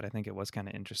all. But I think it was kind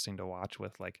of interesting to watch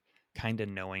with like kind of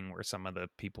knowing where some of the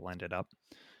people ended up.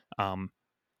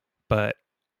 But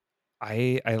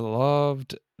I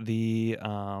loved the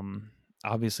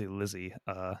obviously Lizzie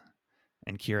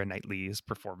and Keira Knightley's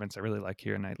performance. I really like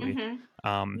Keira Knightley.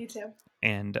 Me too.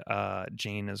 And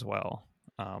Jane as well.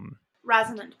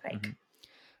 Rosamund Pike.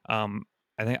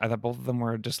 I thought both of them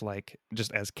were just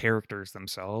as characters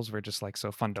themselves were just like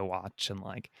so fun to watch, and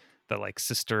like the like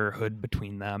sisterhood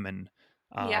between them, and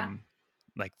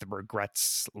like the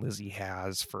regrets Lizzie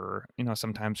has for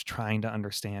sometimes trying to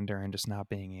understand her and just not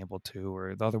being able to,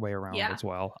 or the other way around as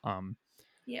well.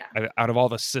 Out of all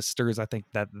the sisters, I think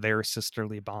that their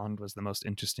sisterly bond was the most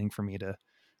interesting for me to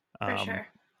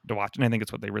to watch, and I think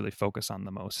it's what they really focus on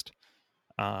the most.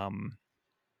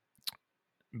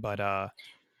 But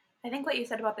I think what you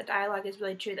said about the dialogue is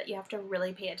really true, that you have to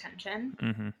really pay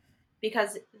attention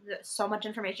because so much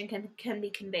information can be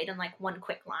conveyed in like one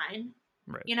quick line,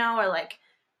 right? Or like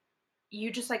you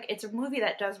just like, it's a movie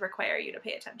that does require you to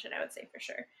pay attention, I would say for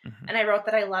sure. And I wrote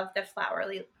that I love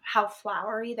how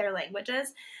flowery their language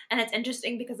is. And it's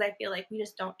interesting because I feel like we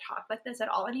just don't talk like this at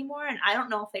all anymore. And I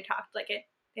don't know if they talked like it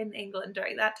in England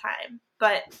during that time,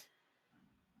 but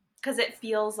because it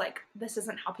feels like this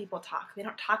isn't how people talk. They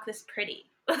don't talk this pretty.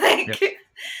 Like,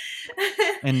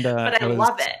 and but I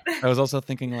love it. I was also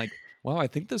thinking like, wow, I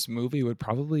think this movie would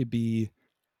probably be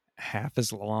half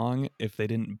as long if they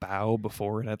didn't bow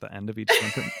before it at the end of each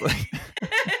sentence.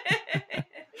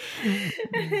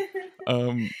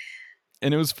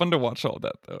 And it was fun to watch all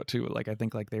that though too. Like I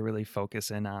think like they really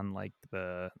focus in on like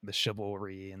the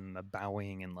chivalry and the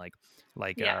bowing and like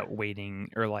waiting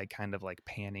or like kind of like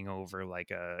panning over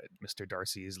like Mr.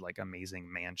 Darcy's like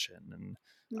amazing mansion,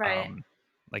 and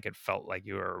like it felt like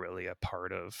you were really a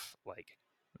part of like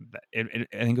that. I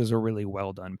think it was a really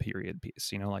well done period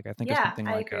piece. Like I think of something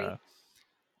like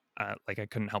I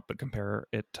couldn't help but compare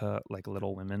it to like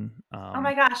Little Women. Oh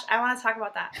my gosh, I want to talk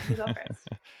about that. You go first.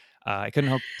 I couldn't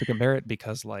help to compare it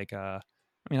because like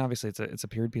I mean, obviously it's a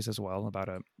period piece as well about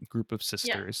a group of Yeah.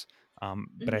 sisters.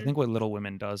 But I think what Little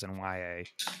Women does and why I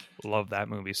love that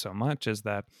movie so much is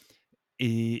that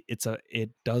it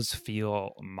does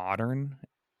feel modern,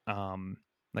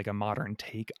 like a modern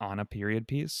take on a period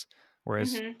piece,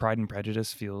 whereas Mhm. Pride and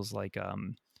Prejudice feels like a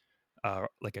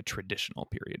traditional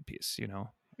period piece,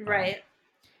 Right.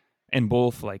 and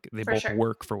both like they For both sure.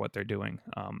 work for what they're doing.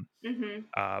 Mhm.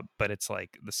 But it's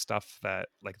like the stuff that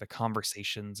like the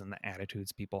conversations and the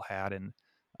attitudes people had in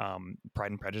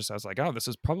Pride and Prejudice. I was like, oh, this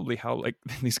is probably how like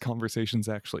these conversations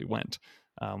actually went.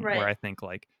 Where Right. I think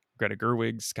like Greta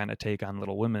Gerwig's kind of take on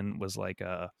Little Women was like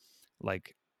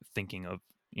thinking of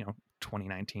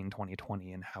 2019,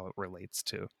 2020 and how it relates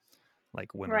to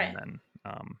like women Right. then.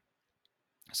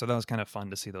 So that was kind of fun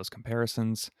to see those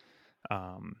comparisons.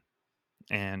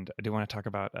 And I do want to talk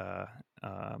about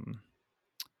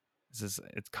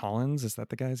it's Collins. Is that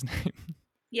the guy's name?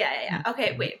 Yeah.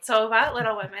 Okay, wait. So about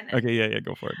Little Women. Okay, yeah,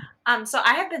 go for it. So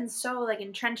I have been so like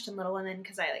entrenched in Little Women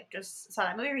because I like just saw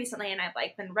that movie recently, and I've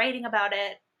like been writing about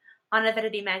it on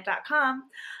aviditymag.com.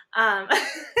 And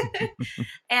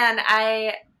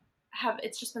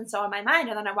it's just been so on my mind.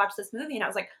 And then I watched this movie, and I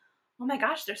was like, oh my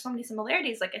gosh, there's so many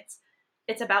similarities. Like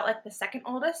it's about like the second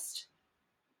oldest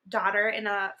daughter in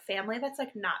a family that's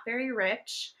like not very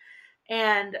rich,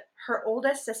 and her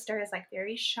oldest sister is like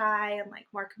very shy and like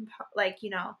more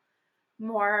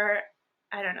more,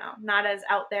 I don't know, not as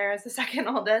out there as the second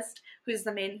oldest, who's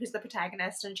the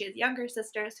protagonist, and she has younger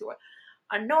sisters who are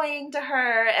annoying to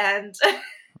her, and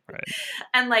Right.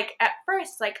 and like at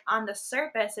first, like on the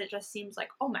surface, it just seems like,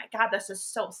 oh my god, this is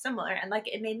so similar, and like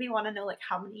it made me want to know like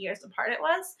how many years apart it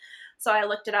was. So I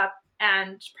looked it up,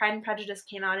 and Pride and Prejudice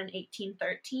came out in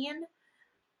 1813,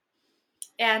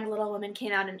 and Little Women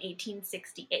came out in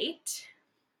 1868.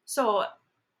 So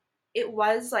it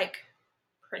was like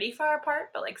pretty far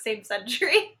apart, but like same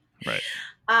century. Right.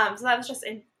 So that was just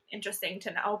interesting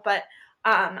to know. But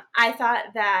I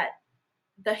thought that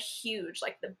the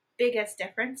biggest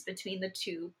difference between the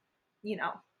two,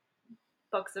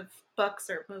 books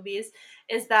or movies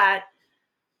is that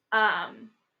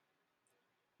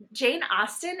Jane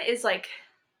Austen is like,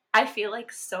 I feel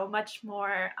like so much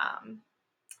more,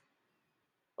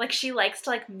 like she likes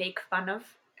to like make fun of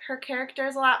her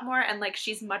characters a lot more, and like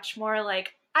she's much more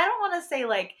like, I don't want to say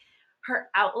like her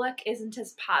outlook isn't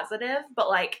as positive, but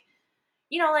like,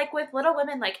 like with Little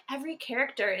Women, like every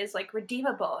character is like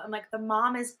redeemable, and like the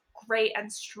mom is great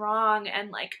and strong and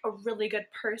like a really good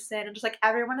person, and just like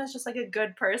everyone is just like a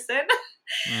good person.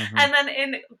 Mhm. And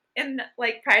then in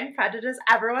like Pride and Prejudice,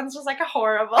 everyone's just like a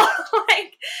horrible.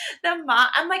 Like the mom,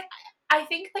 I'm like, I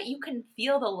think that you can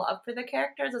feel the love for the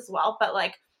characters as well, but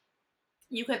like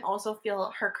you can also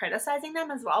feel her criticizing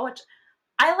them as well, which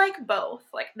I like both.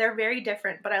 Like they're very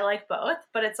different, but I like both.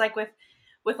 But it's like with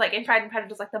like in Pride and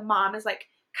Prejudice, like the mom is like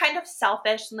kind of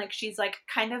selfish, and like she's like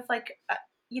kind of like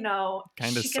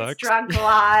Kinda she gets sucks. drunk a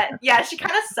lot. Yeah, she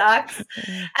kind of sucks,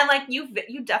 and like you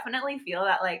definitely feel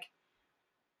that, like,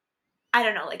 I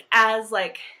don't know, like as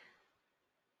like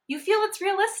you feel it's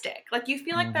realistic. Like you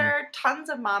feel like there are tons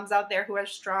of moms out there who are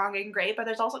strong and great, but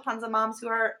there's also tons of moms who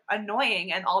are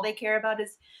annoying, and all they care about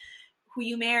is who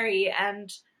you marry,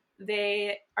 and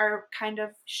they are kind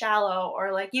of shallow,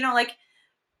 or like like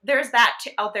there's that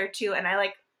out there too. And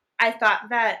I thought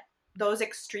that those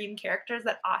extreme characters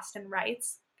that Austen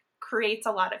writes creates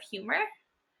a lot of humor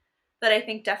that I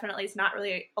think definitely is not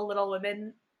really a Little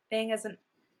Women thing.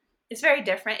 It's very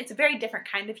different. It's a very different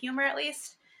kind of humor, at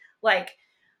least. Like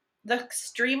the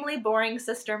extremely boring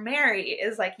sister Mary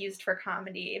is like used for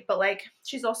comedy, but like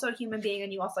she's also a human being,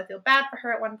 and you also feel bad for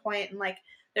her at one point, and like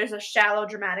there's a shallow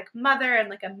dramatic mother and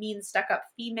like a mean stuck-up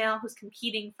female who's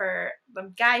competing for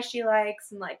the guy she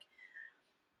likes, and like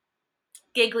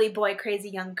giggly boy crazy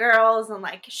young girls, and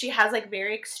like she has like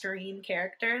very extreme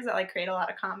characters that like create a lot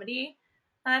of comedy,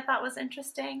 and I thought was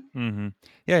interesting.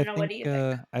 Yeah, I What think do you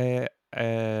think?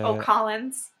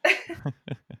 Collins.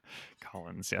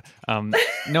 Collins, yeah.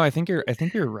 No, I think you're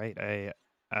right.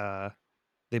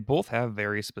 They both have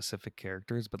very specific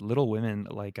characters, but Little Women,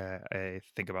 like I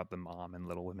think about the mom in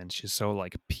Little Women, she's so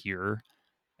like pure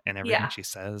and everything Yeah. she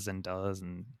says and does,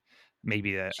 and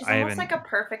maybe that She's I almost haven't. like a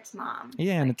perfect mom.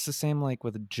 Yeah, and Like, it's the same like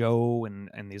with Joe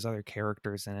and these other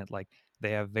characters in it. Like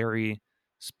they have very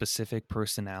specific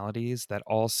personalities that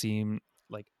all seem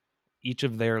like each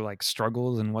of their like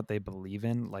struggles and what they believe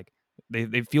in, like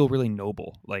they feel really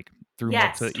noble, like through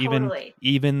most yes, of totally.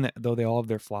 even though they all have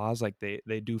their flaws, like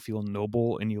they do feel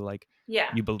noble, and Yeah,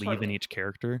 you believe in totally. each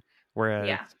character. Whereas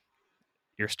Yeah.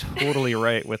 you're totally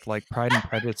right with like Pride and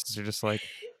Prejudice, are just like,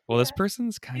 well, this Yeah.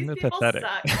 person's kind These of people pathetic.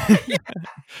 suck.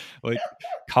 Like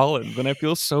Collins, and I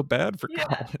feel so bad for Yeah.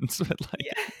 Collins, but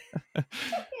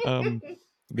Yeah.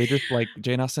 they just like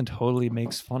Jane Austen totally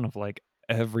makes fun of like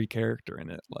every character in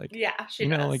it. Like, Yeah, she you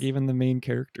know, like does. even the main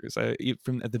characters.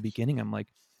 From at the beginning, I'm like,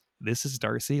 this is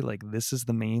Darcy. Like, this is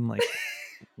the main like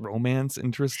romance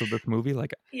interest of this movie.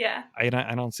 Like, Yeah, I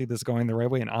don't see this going the right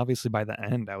way. And obviously, by the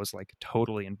end, I was like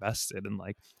totally invested and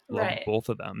like loved right. both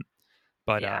of them.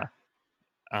 But Yeah.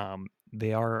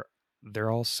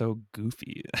 they're all so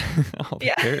goofy, all the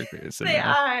Yeah. characters in They there.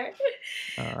 are.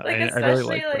 Like, I really especially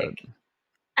like that. like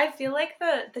I feel like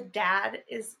the dad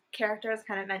is character is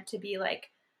kind of meant to be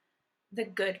like the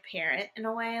good parent in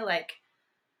a way. Like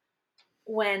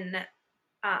when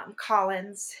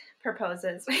Collins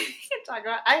proposes, we can talk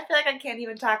about. I feel like I can't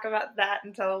even talk about that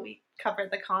until we cover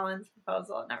the Collins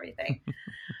proposal and everything.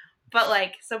 But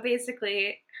like, so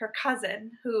basically, her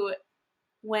cousin, who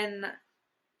when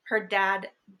her dad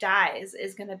dies,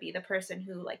 is gonna be the person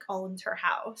who like owns her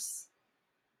house.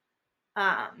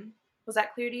 Was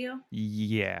that clear to you?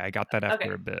 Yeah, I got that after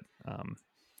Okay. a bit.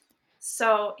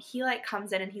 So he like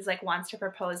comes in and he's like wants to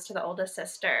propose to the oldest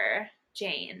sister,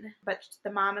 Jane, but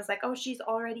the mom is like, oh, she's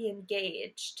already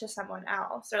engaged to someone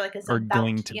else, or like is Or about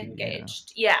going to to be be,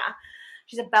 engaged. Yeah.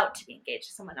 She's about to be engaged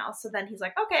to someone else. So then he's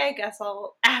like, okay, I guess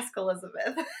I'll ask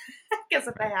Elizabeth. I guess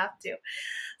if I have to.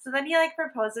 So then he like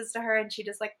proposes to her and she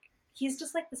just like he's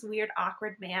just like this weird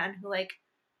awkward man who like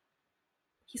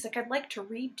he's like, I'd like to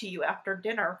read to you after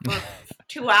dinner for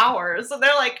 2 hours. And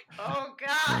they're like, oh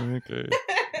God. Okay.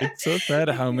 It's so sad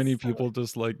how many He's so- people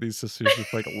just like these sisters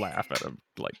just like laugh at him,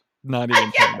 like not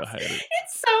even trying to Yes, hide it.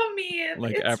 it's so mean.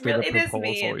 Like It's after the really, it is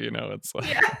proposal, mean. you know, it's like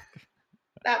Yeah,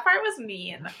 that part was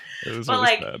mean. it was But really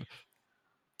like, sad.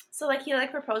 so like he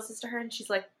like proposes to her and she's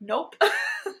like, nope.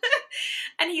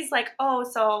 And he's like, oh,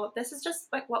 so this is just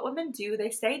like what women do. They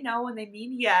say no and they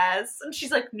mean yes. And she's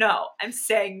like, no, I'm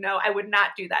saying no. I would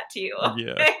not do that to you.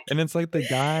 Yeah. And it's like the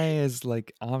guy is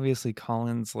like obviously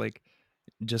Collins like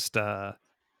just I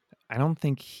don't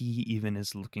think he even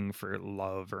is looking for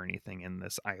love or anything in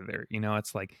this either. You know,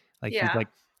 it's like he's Yeah. like,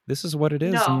 this is what it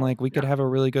is, and No, like we could no. have a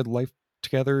really good life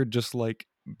together, just like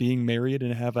being married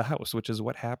and have a house, which is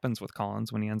what happens with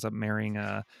Collins when he ends up marrying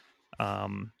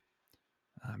um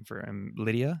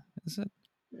Lydia, is it?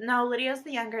 No, Lydia's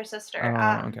the younger sister.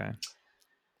 Oh, okay.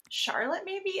 Charlotte,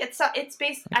 maybe it's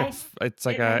based. Like it's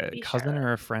like It might a be cousin Charlotte.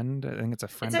 or a friend. I think it's a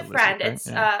friend. It's a of Lizzie's, friend. right? It's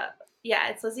Yeah. yeah,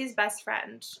 it's Lizzie's best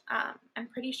friend. I'm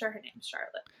pretty sure her name's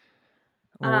Charlotte.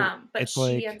 Well, But it's she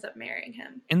like, ends up marrying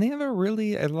him. and they have a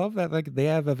really, I love that, like they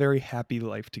have a very happy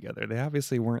life together. They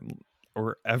obviously weren't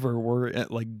or ever were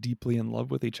like deeply in love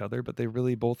with each other, but they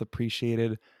really both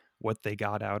appreciated what they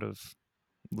got out of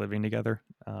living together.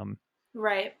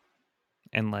 Right.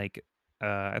 And like,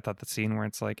 I thought the scene where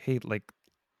it's like, hey, like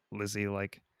Lizzie,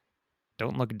 like,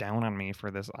 don't look down on me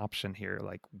for this option here.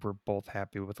 Like, we're both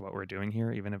happy with what we're doing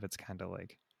here, even if it's kind of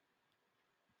like,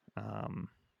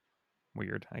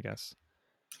 weird, I guess.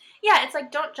 Yeah, it's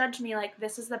like don't judge me. Like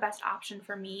this is the best option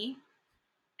for me,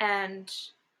 and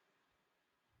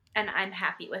I'm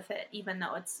happy with it, even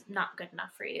though it's not good enough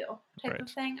for you, type Right. of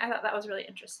thing. I thought that was really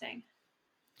interesting.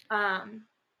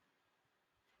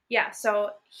 Yeah,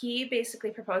 so he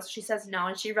basically proposed. She says no,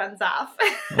 and she runs off.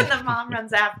 And the mom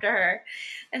runs after her,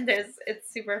 and it's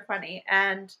super funny.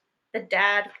 And the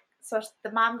dad, so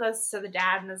the mom goes to the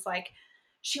dad and is like,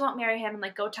 she won't marry him, and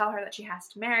like go tell her that she has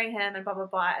to marry him, and blah blah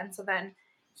blah. And so then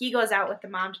he goes out with the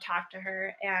mom to talk to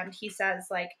her, and he says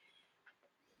like,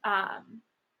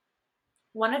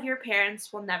 one of your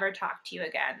parents will never talk to you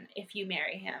again if you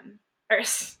marry him, or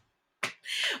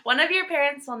one of your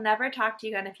parents will never talk to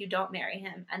you again if you don't marry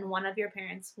him, and one of your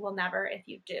parents will never if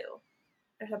you do,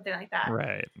 or something like that.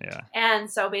 Right, yeah. And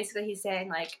so basically he's saying,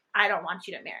 like, I don't want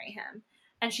you to marry him.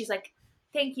 And she's like,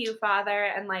 thank you, Father.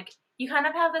 And, like, you kind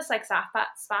of have this, like, soft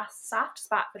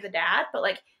spot for the dad, but,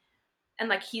 like, and,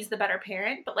 like, he's the better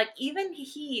parent. But, like, even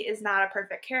he is not a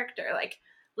perfect character. Like,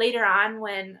 later on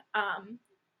when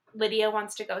Lydia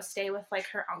wants to go stay with like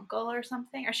her uncle or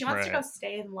something, or she wants to go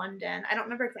stay in London. I don't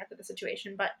remember exactly the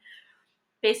situation, but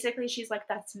basically she's like,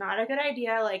 that's not a good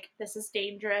idea. Like, this is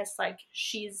dangerous. Like,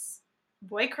 she's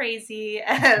boy crazy.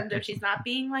 And if she's not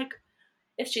being like,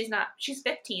 she's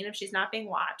 15, if she's not being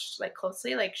watched like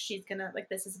closely, like she's gonna, like,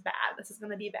 this is bad. This is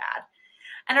gonna be bad.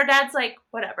 And her dad's like,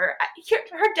 whatever.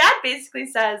 Her dad basically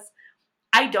says,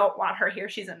 I don't want her here.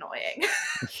 She's annoying.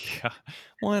 Yeah.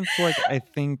 Well, it's like, I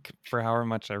think for however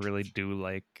much I really do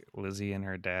like Lizzie and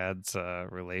her dad's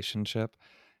relationship,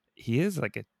 he is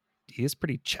like a he is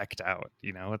pretty checked out,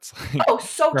 you know. It's like Oh,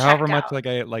 so for however checked much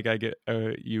out. like I get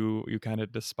you kind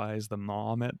of despise the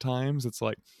mom at times. It's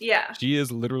like Yeah. she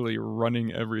is literally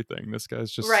running everything. This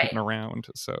guy's just Right. sitting around.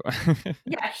 So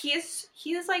Yeah, he's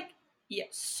like, yeah,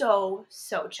 so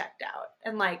checked out.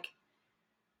 And like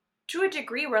to a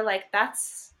degree where like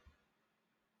that's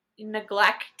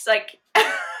neglect, like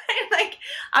like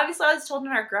obviously all his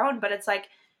children are grown, but it's like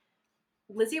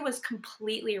Lizzie was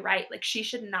completely right. Like she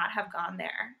should not have gone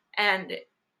there. And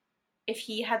if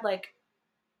he had like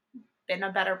been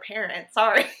a better parent,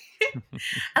 sorry,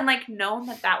 and like known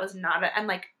that that was not and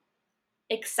like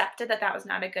accepted that that was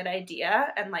not a good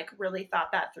idea and like really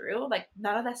thought that through, like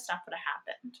none of this stuff would have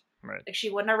happened. right. Like she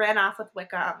wouldn't have ran off with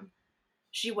Wickham.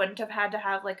 She wouldn't have had to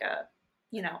have like a,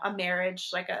 you know, a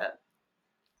marriage, like a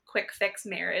quick fix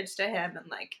marriage to him. And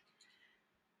like,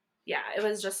 yeah, it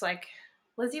was just like,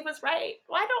 Lizzie was right.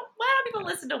 Why don't people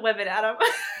listen to women, Adam?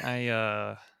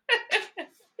 I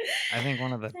think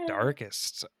one of the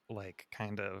darkest like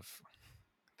kind of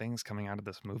things coming out of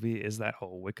this movie is that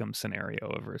whole Wickham scenario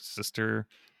of her sister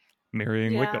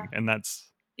marrying Wickham, and that's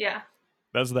yeah.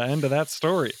 the end of that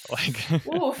story. Like,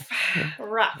 Oof,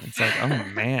 rough. it's like, oh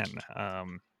man.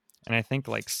 And I think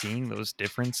like seeing those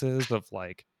differences of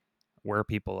like where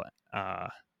people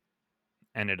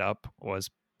ended up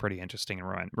was pretty interesting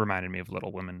and reminded me of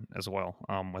Little Women as well.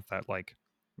 With that, like,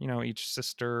 you know, each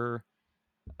sister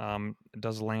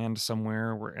does land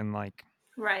somewhere where, and like,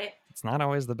 Right. it's not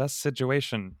always the best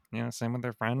situation. You know, same with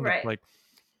their friend. Right. It's like,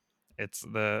 it's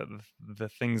the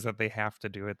things that they have to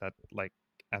do at that, like,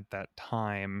 at that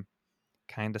time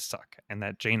kind of suck. And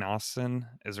that Jane Austen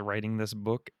is writing this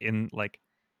book in like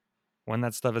when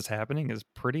that stuff is happening is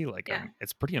pretty like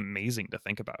it's pretty amazing to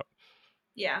think about.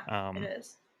 Yeah, it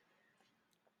is.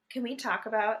 Can we talk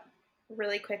about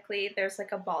really quickly? There's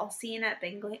like a ball scene at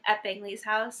Bingley's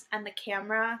house, and the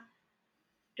camera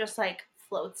just like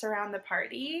floats around the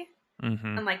party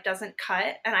and like doesn't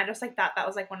cut. And I just like that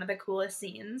was like one of the coolest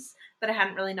scenes that I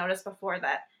hadn't really noticed before,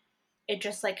 that it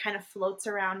just like kind of floats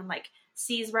around and like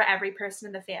sees where every person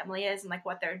in the family is and like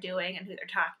what they're doing and who they're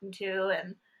talking to.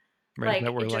 And right, like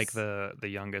that where just, like the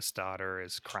youngest daughter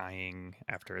is crying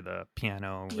after the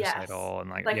piano recital,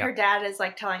 and like her dad is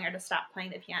like telling her to stop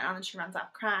playing the piano, and then she runs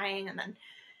off crying, and then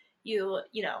you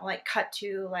know like cut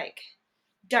to like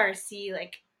Darcy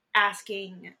like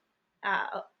asking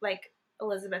like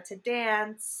Elizabeth to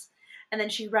dance, and then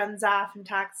she runs off and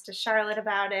talks to Charlotte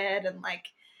about it, and like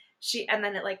and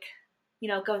then it like, you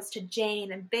know, goes to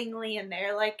Jane and Bingley, and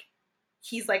they're like,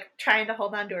 he's like trying to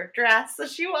hold on to her dress, so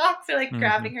she walks or like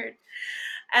grabbing her,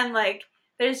 and like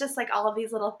there's just like all of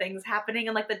these little things happening,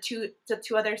 and like the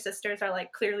two other sisters are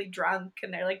like clearly drunk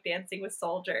and they're like dancing with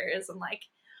soldiers, and like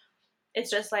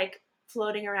it's just like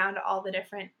floating around all the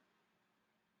different,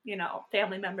 you know,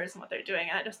 family members and what they're doing.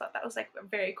 And I just thought that was like a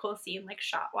very cool scene, like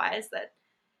shot wise, that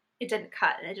it didn't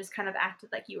cut and it just kind of acted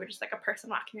like you were just like a person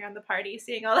walking around the party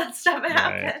seeing all that stuff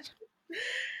happen. Right.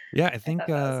 Yeah, I think I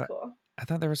thought that was cool. I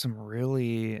thought there was some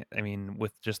really, I mean,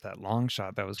 with just that long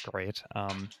shot, that was great.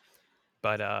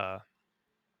 But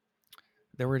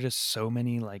there were just so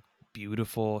many like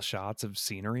beautiful shots of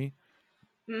scenery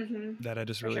that I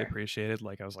just really appreciated.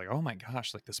 Like I was like, oh my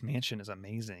gosh, like this mansion is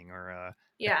amazing. Or I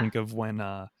think of when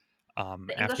the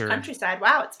after English countryside,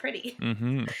 wow, it's pretty.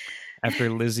 After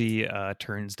Lizzie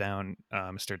turns down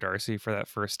Mr. Darcy for that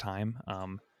first time.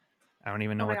 I don't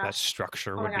even know what that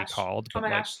structure would be called. But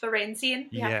gosh, the rain scene.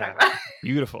 Yeah,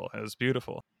 beautiful. It was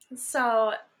beautiful.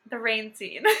 So the rain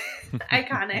scene,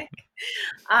 iconic.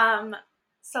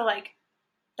 So like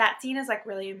that scene is like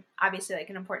really obviously like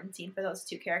an important scene for those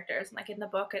two characters, and like in the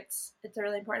book, it's a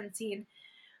really important scene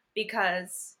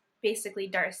because basically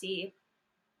Darcy.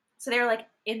 So they're like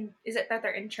is it that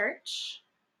they're in church,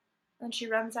 and she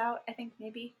runs out? I think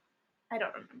maybe, I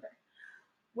don't remember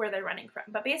where they're running from,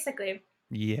 but basically.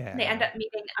 Yeah. They end up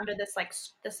meeting under this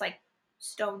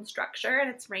stone structure, and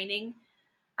it's raining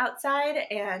outside,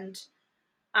 and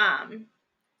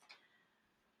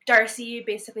Darcy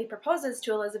basically proposes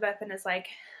to Elizabeth and is like,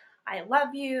 I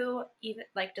love you, even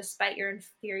like despite your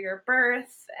inferior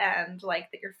birth and like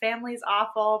that your family's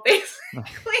awful,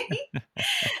 basically.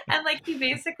 And like he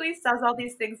basically says all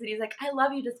these things, and he's like, I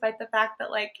love you despite the fact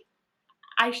that like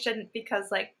I shouldn't,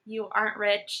 because like you aren't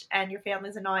rich and your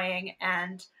family's annoying,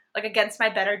 and like against my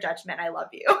better judgment, I love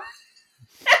you.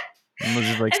 And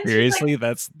Liz's like, seriously,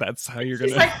 like, that's how you're gonna.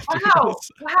 She's like,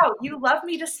 wow, you love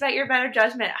me despite your better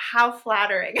judgment. How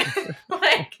flattering.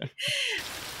 Like.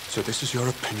 So this is your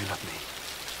opinion of me.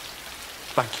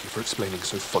 Thank you for explaining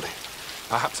so fully.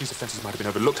 Perhaps these offences might have been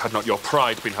overlooked had not your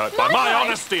pride been hurt by my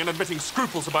honesty in admitting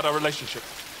scruples about our relationship.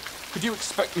 Could you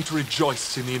expect me to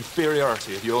rejoice in the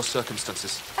inferiority of your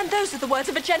circumstances? And those are the words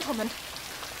of a gentleman.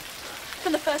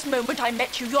 From the first moment I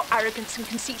met you, your arrogance and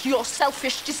conceit, your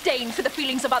selfish disdain for the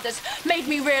feelings of others made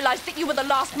me realize that you were the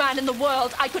last man in the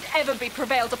world I could ever be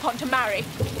prevailed upon to marry.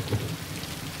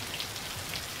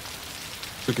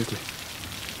 Forgive me,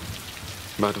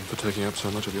 madam, for taking up so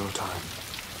much of your time.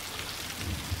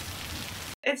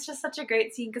 It's just such a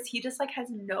great scene because he just like has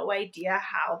no idea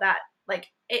how that like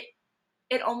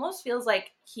it almost feels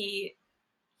like he's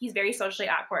very socially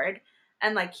awkward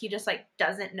and like he just like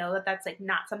doesn't know that that's like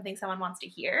not something someone wants to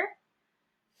hear.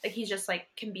 Like he's just like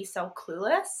can be so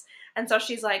clueless. And so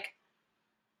she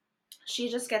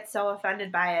just gets so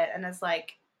offended by it and is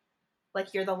like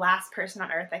you're the last person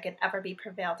on earth I could ever be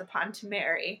prevailed upon to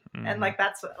marry. Mm-hmm. And like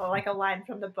that's like a line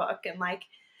from the book, and like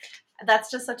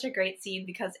that's just such a great scene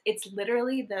because it's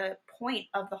literally the point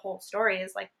of the whole story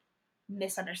is like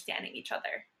misunderstanding each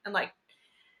other.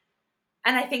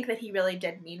 And I think that he really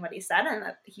did mean what he said, and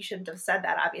that he shouldn't have said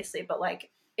that, obviously, but like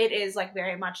it is like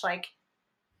very much like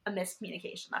a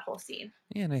miscommunication, that whole scene.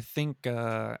 Yeah, and I think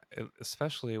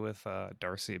especially with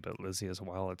Darcy, but Lizzie as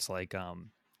well, it's like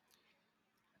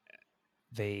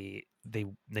they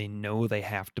know they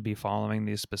have to be following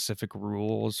these specific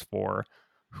rules for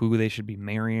who they should be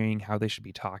marrying, how they should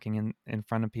be talking in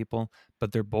front of people,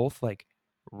 but they're both like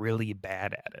really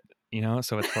bad at it, you know?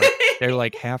 So it's like they're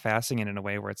like half-assing it in a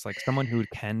way where it's like someone who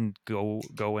can go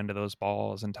into those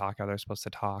balls and talk how they're supposed to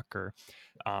talk, or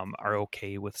are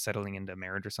okay with settling into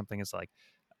marriage or something, is like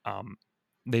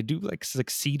they do like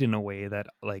succeed in a way that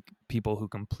like people who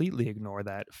completely ignore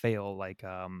that fail, like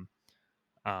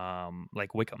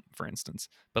Wickham, for instance.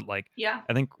 But like, yeah,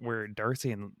 I think where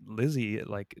Darcy and Lizzie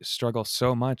like struggle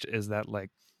so much is that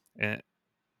like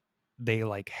they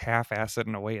like half-ass it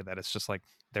in a way that it's just like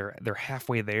they're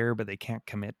halfway there, but they can't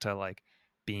commit to like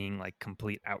being like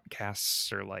complete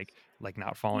outcasts or like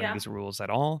not following these rules at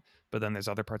all. But then there's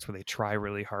other parts where they try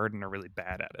really hard and are really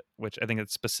bad at it, which I think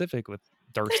it's specific with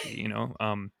Darcy, you know.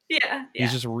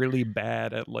 He's just really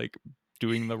bad at like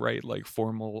doing the right like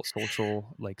formal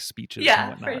social like speeches and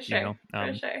whatnot, for sure, you know.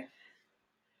 For sure.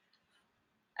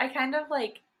 I kind of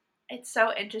like, it's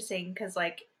so interesting because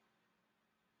like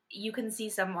you can see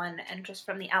someone and just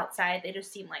from the outside they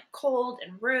just seem like cold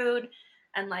and rude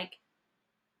and like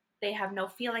they have no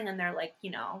feeling and they're like,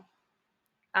 you know,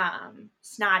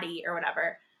 snotty or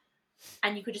whatever,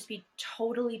 and you could just be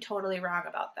totally wrong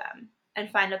about them and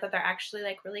find out that they're actually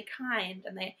like really kind,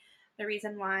 and the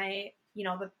reason why, you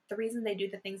know, the reason they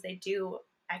do the things they do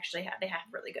actually they have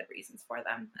really good reasons for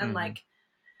them. And like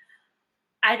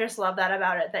I just love that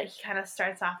about it, that he kind of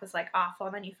starts off as like awful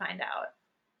and then you find out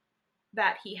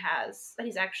that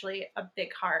he's actually a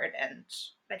big heart and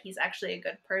that he's actually a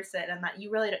good person, and that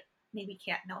you really maybe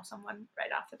can't know someone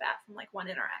right off the bat from like one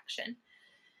interaction.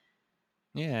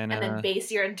 Yeah, and then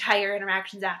base your entire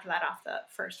interactions after that off the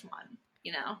first one,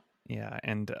 you know? Yeah,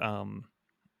 and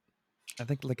I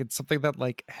think like it's something that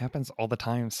like happens all the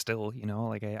time still, you know?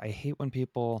 Like I hate when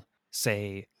people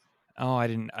say, "Oh, I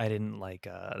didn't like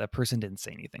that person didn't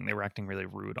say anything. They were acting really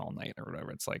rude all night," or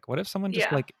whatever. It's like, what if someone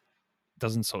just like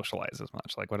doesn't socialize as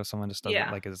much? Like what if someone just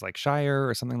doesn't like is like shyer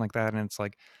or something like that? And it's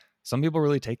like some people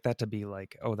really take that to be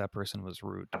like, oh, that person was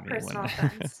rude to me. Personal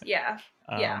offense. Yeah,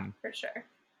 for sure.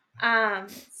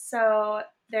 So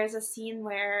there's a scene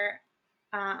where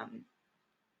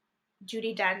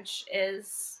Judi Dench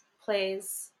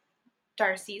plays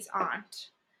Darcy's aunt,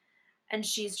 and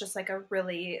she's just like a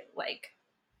really like,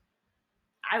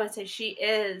 I would say she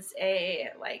is a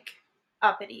like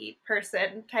uppity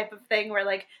person type of thing, where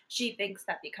like she thinks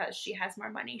that because she has more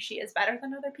money she is better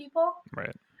than other people,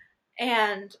 right?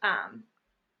 And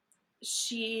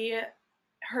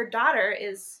her daughter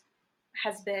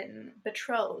has been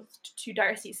betrothed to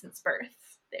Darcy since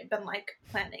birth. They've been like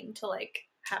planning to like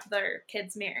have their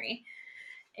kids marry,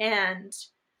 and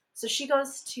so she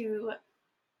goes to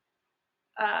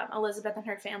Elizabeth and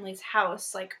her family's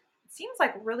house, like it seems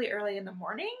like really early in the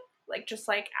morning, like just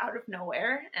like out of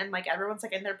nowhere, and like everyone's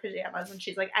like in their pajamas, and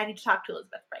she's like, I need to talk to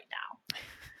Elizabeth right now.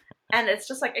 And it's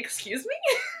just like, excuse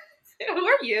me? Who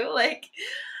are you? Like,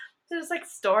 just like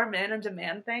storm in and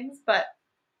demand things. But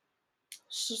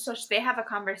so they have a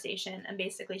conversation, and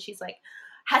basically she's like,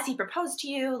 has he proposed to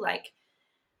you? Like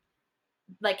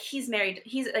he's married,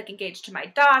 he's like engaged to my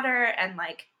daughter, and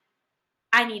like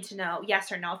I need to know yes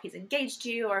or no if he's engaged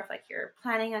to you, or if like you're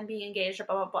planning on being engaged, or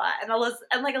blah blah blah. And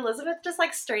Elizabeth just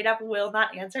like straight up will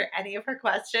not answer any of her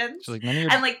questions, like,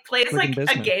 and like plays like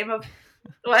a game of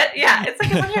what? Yeah, it's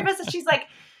like none of your business. She's like,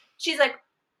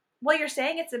 well, you're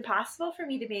saying it's impossible for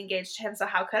me to be engaged to him, so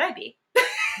how could I be?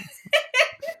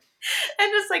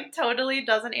 just like totally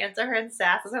doesn't answer her and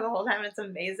sasses her the whole time. And it's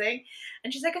amazing.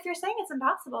 And she's like, if you're saying it's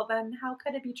impossible, then how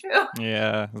could it be true?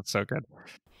 Yeah, that's so good.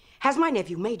 Has my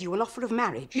nephew made you an offer of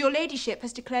marriage? Your ladyship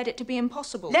has declared it to be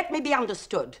impossible. Let me be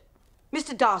understood.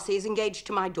 Mr. Darcy is engaged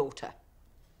to my daughter.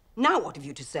 Now what have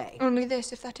you to say? Only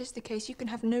this, if that is the case, you can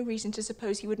have no reason to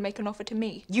suppose he would make an offer to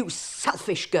me. You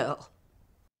selfish girl.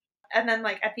 And then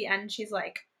like at the end, she's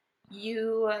like,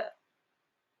 you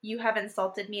have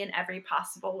insulted me in every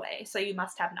possible way, so you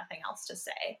must have nothing else to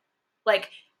say. Like,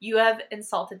 you have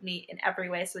insulted me in every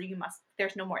way, so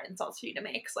there's no more insults for you to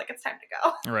make, so like it's time to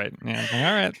go. Right. Yeah.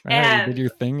 All right, you did your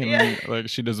thing, and then, like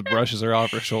she just brushes her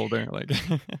off her shoulder. Like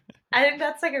I think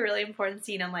that's like a really important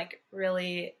scene, and like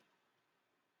really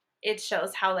it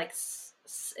shows how like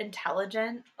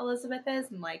intelligent Elizabeth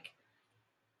is, and like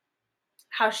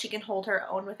how she can hold her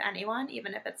own with anyone,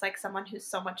 even if it's like someone who's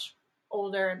so much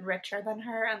older and richer than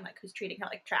her and like who's treating her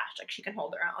like trash. Like she can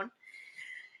hold her own.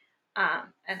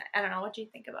 And I don't know, what do you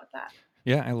think about that?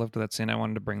 Yeah, I loved that scene. I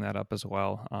wanted to bring that up as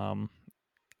well.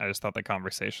 I just thought the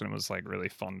conversation was like really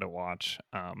fun to watch.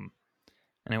 And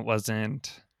it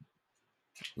wasn't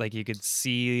like, you could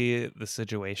see the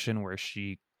situation where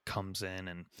she comes in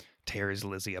and tears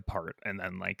Lizzie apart, and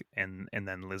then like and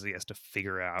then Lizzie has to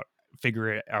figure out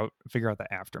the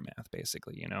aftermath,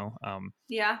 basically, you know.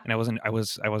 Yeah. And I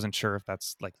wasn't sure if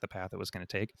that's like the path it was going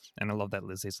to take. And I love that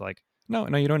Lizzie's like, no,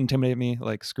 you don't intimidate me,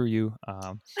 like screw you.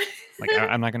 Like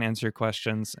I'm not going to answer your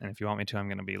questions, and if you want me to, I'm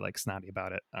going to be like snotty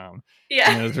about it.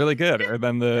 Yeah. And it was really good. Or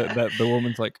then the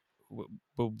woman's like,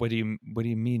 what do you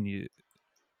mean you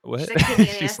what? She's like, give me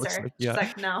an She's answer. like, She's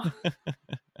like, no.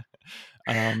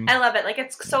 I love it. Like,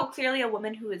 it's so clearly a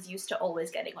woman who is used to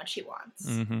always getting what she wants.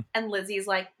 Mm-hmm. And Lizzie's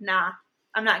like, nah,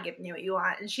 I'm not giving you what you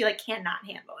want. And she like cannot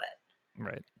handle it.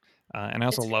 Right. And I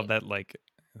also love that, like,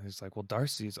 it's like, well,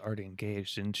 Darcy's already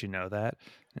engaged. Didn't you know that?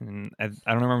 And I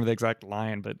don't remember the exact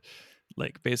line, but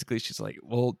like basically she's like,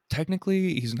 well,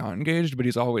 technically he's not engaged, but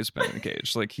he's always been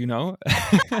engaged. Like, you know,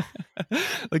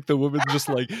 like the woman's just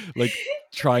like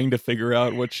trying to figure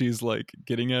out what she's like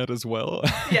getting at as well.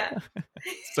 Yeah.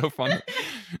 So funny.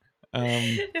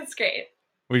 It's great.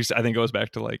 Which I think goes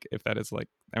back to like, if that is like,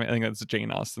 I think that's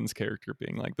Jane Austen's character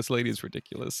being like, this lady is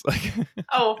ridiculous. Like,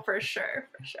 oh, for sure.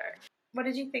 What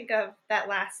did you think of that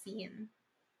last scene?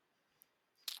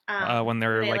 When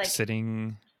they're like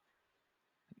sitting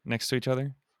next to each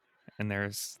other, and they're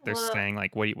saying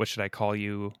like, what should I call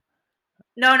you?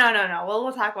 No. Well,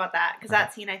 we'll talk about that, because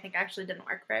that scene I think actually didn't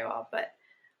work very well. But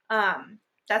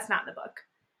that's not in the book.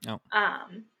 No.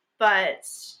 But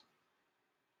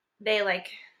they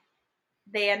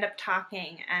end up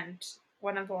talking, and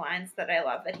one of the lines that I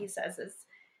love that he says is,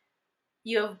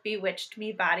 "You have bewitched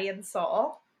me, body and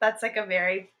soul." That's like a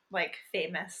very like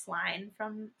famous line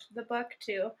from the book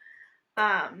too.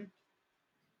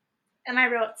 And I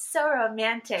wrote, so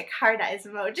romantic, heart eyes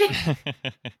emoji.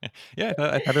 Yeah,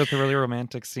 I thought it was a really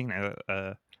romantic scene.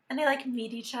 And they like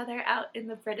meet each other out in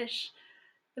the British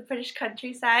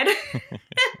countryside.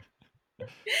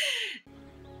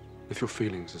 If your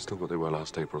feelings are still what they were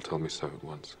last April, tell me so at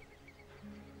once.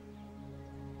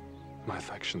 My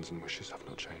affections and wishes have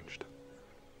not changed.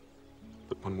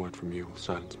 But one word from you will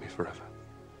silence me forever.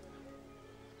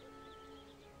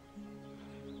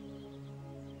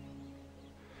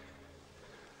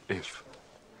 If,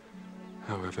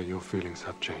 however, your feelings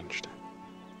have changed,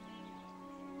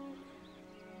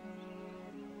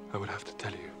 I would have to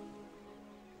tell you.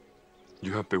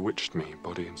 You have bewitched me,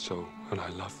 body and soul, and I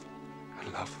love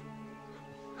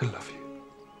you.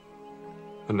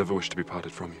 I never wish to be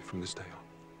parted from you from this day on.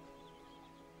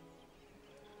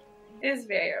 It was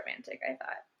very romantic, I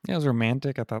thought. Yeah, it was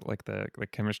romantic. I thought like the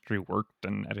chemistry worked,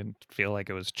 and I didn't feel like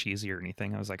it was cheesy or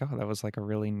anything. I was like, oh, that was like a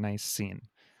really nice scene.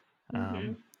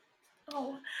 Mm-hmm.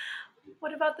 Oh,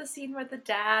 what about the scene where the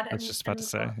dad? I was just about to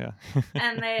say, yeah.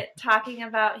 And they talking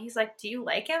about, he's like, do you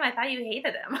like him? I thought you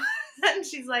hated him. And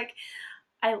she's like,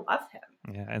 I love him.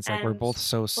 Yeah, it's like we're both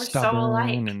so stubborn, so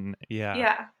alike. And yeah.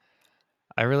 Yeah.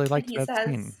 I really liked that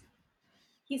scene.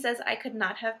 He says, I could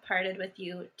not have parted with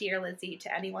you, dear Lizzie,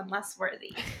 to anyone less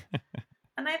worthy.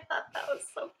 And I thought that was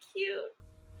so cute.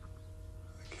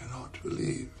 I cannot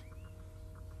believe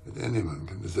that anyone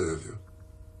can deserve you.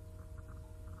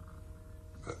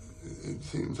 But it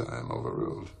seems I am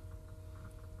overruled.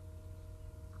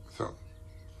 So,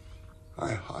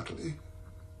 I heartily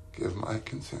give my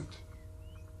consent.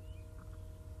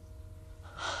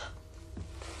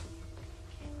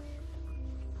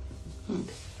 I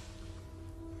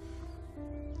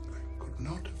could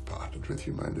not have parted with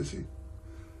you, my Lizzie,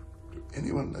 to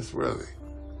anyone less worthy.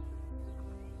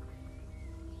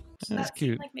 That's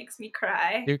cute. Like makes me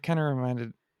cry. It kind of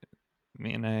reminded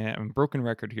mean, I'm a broken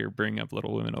record here, bringing up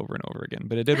Little Women over and over again,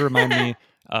 but it did remind me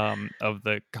of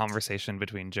the conversation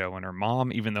between Jo and her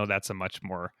mom, even though that's a much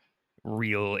more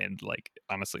real and like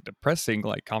honestly depressing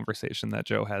like conversation that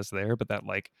Jo has there, but that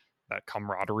like that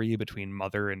camaraderie between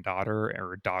mother and daughter,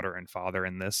 or daughter and father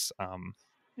in this,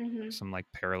 some like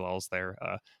parallels there.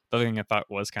 The other thing I thought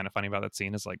was kind of funny about that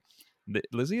scene is like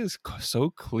Lizzie is so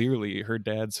clearly her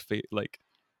dad's favorite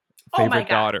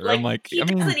daughter. Like, I'm like, he I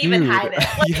mean, doesn't even hide it.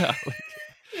 Like, yeah.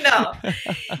 No,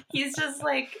 he's just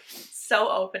like so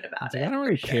open about it. I don't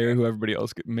really care who everybody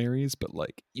else marries, but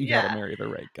like you gotta marry the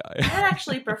right guy. I'd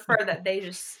actually prefer that they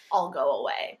just all go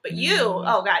away. But you,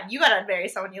 oh god, you gotta marry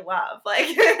someone you love. Like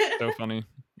so funny.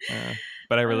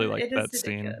 But I really like that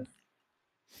scene.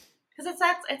 Because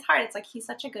it's hard. It's like he's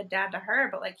such a good dad to her,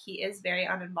 but like he is very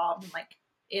uninvolved and like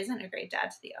isn't a great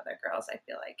dad to the other girls. I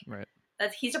feel like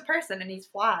that he's a person and he's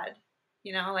flawed.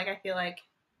 You know, like I feel like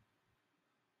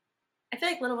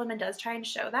Little Women does try and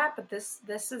show that, but this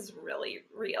is really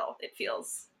real. It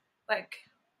feels like,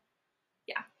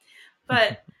 yeah.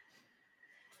 But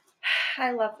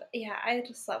I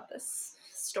just love this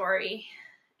story,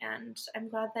 and I'm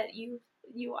glad that you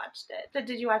watched it.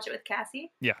 Did you watch it with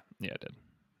Cassie? Yeah, I did.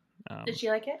 Did she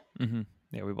like it? Mm-hmm.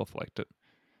 Yeah, we both liked it.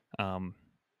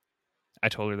 I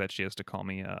told her that she has to call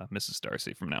me Mrs.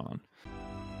 Darcy from now on.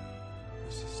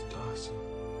 Mrs. Darcy.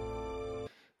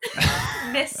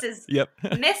 Mrs. Yep.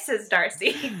 Mrs.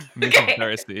 Darcy. Mrs.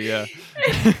 Darcy, yeah.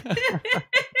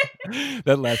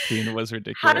 That last scene was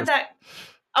ridiculous. How did that...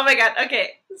 Oh my god,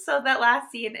 okay. So that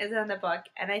last scene is in the book,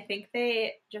 and I think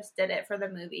they just did it for the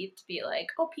movie to be like,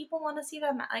 oh, people want to see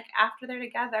them like after they're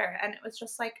together, and it was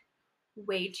just like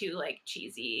way too like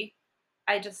cheesy.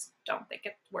 I just don't think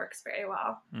it works very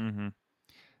well. Mm-hmm.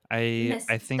 I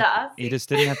think he just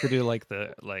didn't have to do like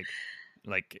the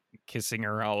like kissing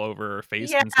her all over her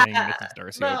face and saying Mrs.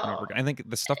 Darcy over and over again. I think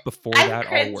the stuff before that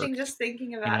all worked. Just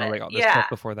thinking about it. Like, the stuff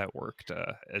before that worked.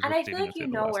 And I feel like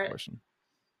where. Portion.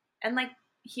 And like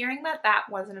hearing that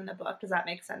wasn't in the book. Does that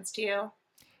make sense to you?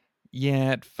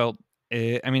 Yeah, it felt.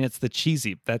 I mean, it's the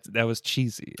cheesy. That was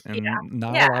cheesy, and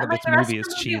not a lot of this movie is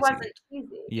cheesy. Wasn't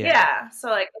cheesy. Yeah, so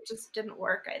like it just didn't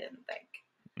work. I didn't think.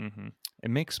 Mm-hmm.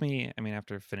 It makes me. I mean,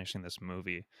 after finishing this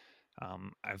movie.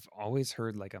 I've always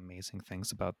heard like amazing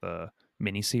things about the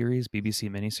miniseries,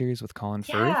 BBC miniseries with Colin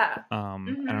Firth. I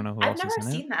don't know who else is in it. I've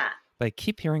never seen that. But I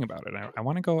keep hearing about it. I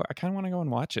want to go. I kind of want to go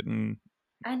and watch it and.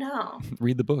 I know.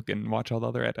 Read the book and watch all the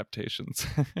other adaptations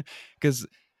because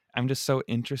I'm just so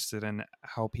interested in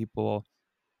how people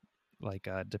like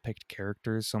depict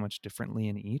characters so much differently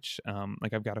in each.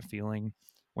 Like I've got a feeling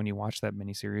when you watch that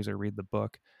miniseries or read the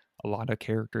book, a lot of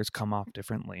characters come off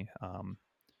differently. I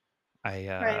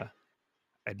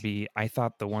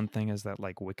thought the one thing is that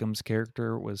like Wickham's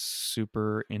character was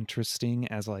super interesting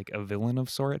as like a villain of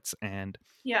sorts, and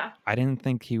I didn't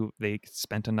think they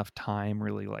spent enough time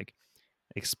really like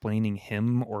explaining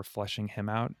him or fleshing him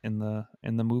out in the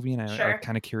movie, and I'm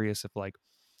kind of curious if like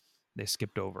they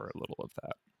skipped over a little of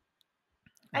that.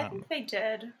 I think they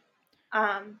did.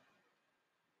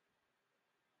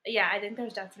 Yeah, I think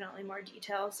there's definitely more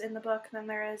details in the book than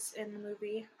there is in the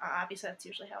movie. Obviously, that's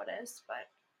usually how it is, but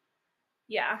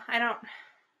yeah, I don't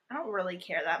really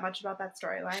care that much about that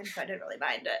storyline, so I didn't really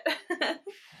mind it.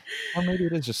 Or maybe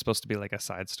it is just supposed to be like a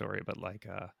side story, but like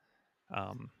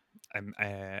I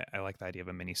like the idea of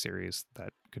a miniseries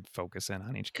that could focus in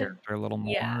on each character a little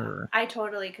more. Yeah, I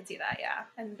totally could see that. Yeah,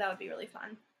 and that would be really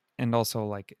fun. And also,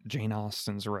 like Jane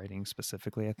Austen's writing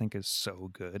specifically, I think is so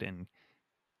good and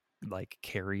like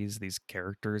carries these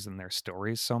characters and their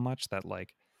stories so much that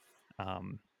like,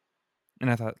 and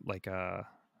I thought the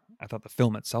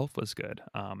film itself was good.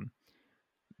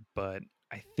 But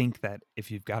I think that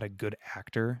if you've got a good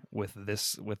actor with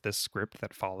this script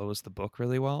that follows the book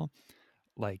really well,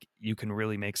 like you can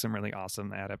really make some really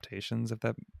awesome adaptations if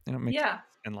that makes sense.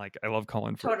 And like I love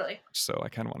Colin Firth, so I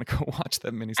kind of want to go watch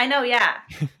that miniseries. I know, yeah.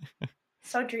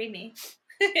 So dreamy.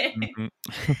 Mm-hmm.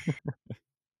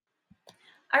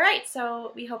 All right,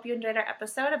 so we hope you enjoyed our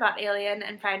episode about Alien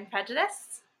and Pride and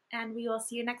Prejudice, and we will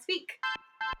see you next week.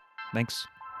 Thanks.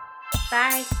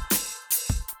 Bye.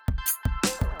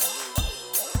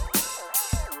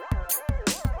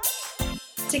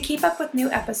 To keep up with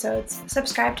new episodes,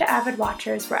 subscribe to Avid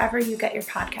Watchers wherever you get your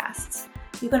podcasts.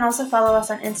 You can also follow us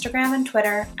on Instagram and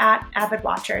Twitter @Avid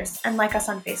Watchers and like us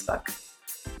on Facebook.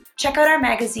 Check out our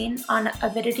magazine on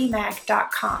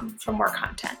aviditymag.com for more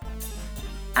content.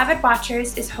 Avid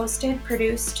Watchers is hosted,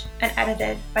 produced, and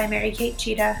edited by Mary Kate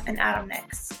Cheetah and Adam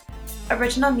Nix.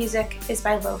 Original music is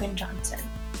by Logan Johnson.